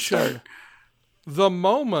conversations mention start. The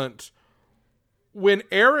moment when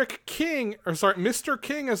Mr.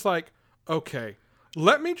 King is like, okay,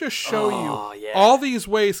 let me just show you all these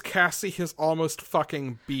ways Cassie has almost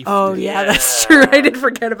fucking beefed. Oh, yeah, that's true. I did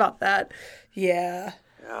forget about that. Yeah.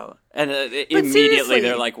 Oh. And immediately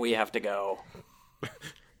they're like, we have to go.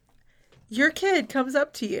 Your kid comes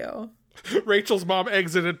up to you. Rachel's mom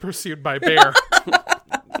exited pursued by bear.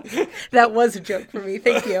 That was a joke for me.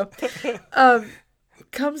 Thank you.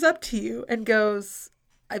 Comes up to you and goes,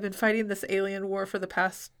 I've been fighting this alien war for the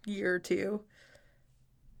past year or two.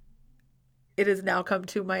 It has now come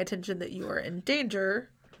to my attention that you are in danger.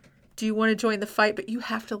 Do you want to join the fight? But you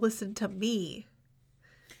have to listen to me.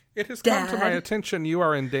 It has Dad. come to my attention you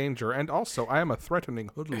are in danger, and also I am a threatening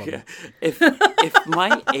hoodlum. Yeah. If my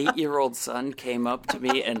 8-year-old son came up to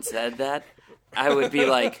me and said that, I would be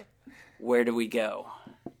like, where do we go?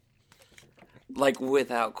 Like,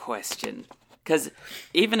 without question. Because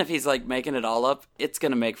even if he's, making it all up, it's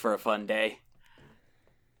going to make for a fun day.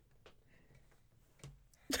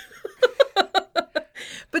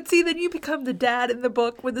 But see, then you become the dad in the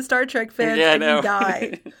book with the Star Trek fans and you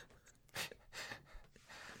die.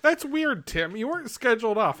 That's weird, Tim. You weren't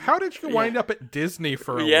scheduled off. How did you wind up at Disney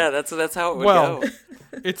for a week? That's how it would go.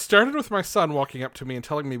 It started with my son walking up to me and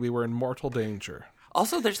telling me we were in mortal danger.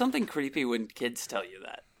 Also, there's something creepy when kids tell you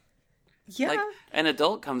that. Yeah. An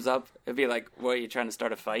adult comes up and be like, what, are you trying to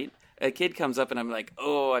start a fight? A kid comes up and I'm like,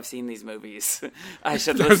 oh, I've seen these movies. I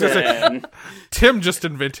should listen. Tim just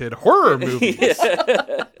invented horror movies.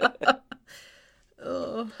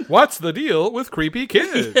 What's the deal with creepy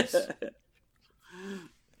kids?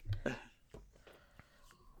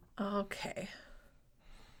 Okay.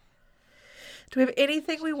 Do we have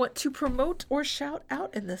anything we want to promote or shout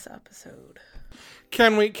out in this episode?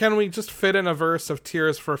 Can we just fit in a verse of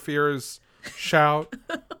Tears for Fears? Shout,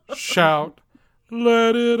 shout,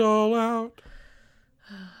 let it all out.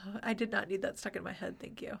 I did not need that stuck in my head.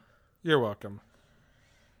 Thank you. You're welcome.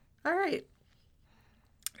 All right.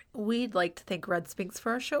 We'd like to thank Red Spinks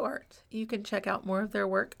for our show art. You can check out more of their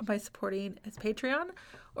work by supporting his Patreon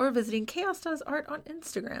or visiting Chaos Does Art on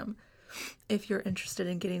Instagram. If you're interested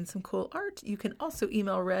in getting some cool art, you can also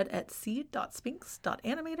email Red at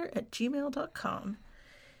c.spinks.animator@gmail.com.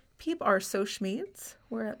 Peep our social medias.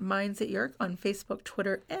 We're at Minds at Yerk on Facebook,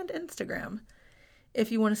 Twitter, and Instagram.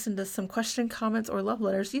 If you want to send us some question, comments, or love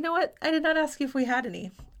letters, you know what? I did not ask you if we had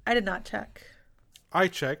any. I did not check. I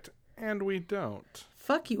checked, and we don't.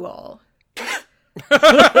 Fuck you all.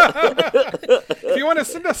 If you want to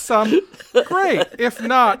send us some, great. If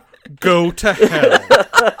not, go to hell.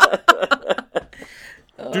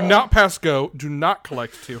 Do not pass go. Do not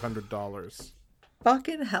collect $200.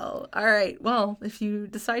 Fucking hell. All right. Well, if you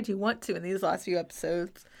decide you want to in these last few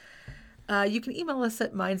episodes, you can email us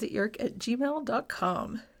at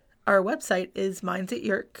mindsatyerk@gmail.com. Our website is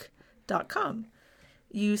mindsatyerk.com.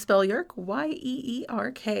 You spell Yerk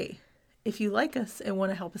Yeerk. If you like us and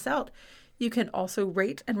want to help us out, you can also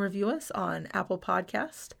rate and review us on Apple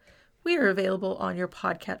Podcast. We are available on your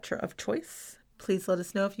podcatcher of choice. Please let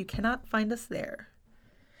us know if you cannot find us there.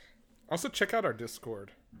 Also, check out our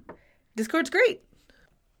Discord. Discord's great.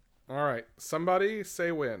 All right. Somebody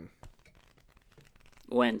say when.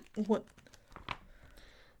 When? What?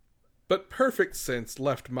 But Perfect Sense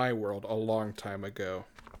left my world a long time ago.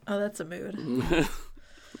 Oh, that's a mood.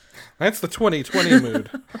 That's the 2020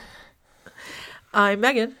 mood. I'm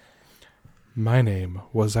Megan. My name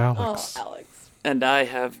was Alex. Oh, Alex. And I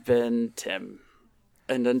have been Tim.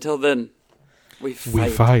 And until then, we fight. We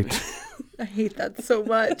fight. I hate that so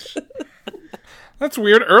much. That's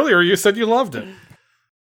weird. Earlier you said you loved it.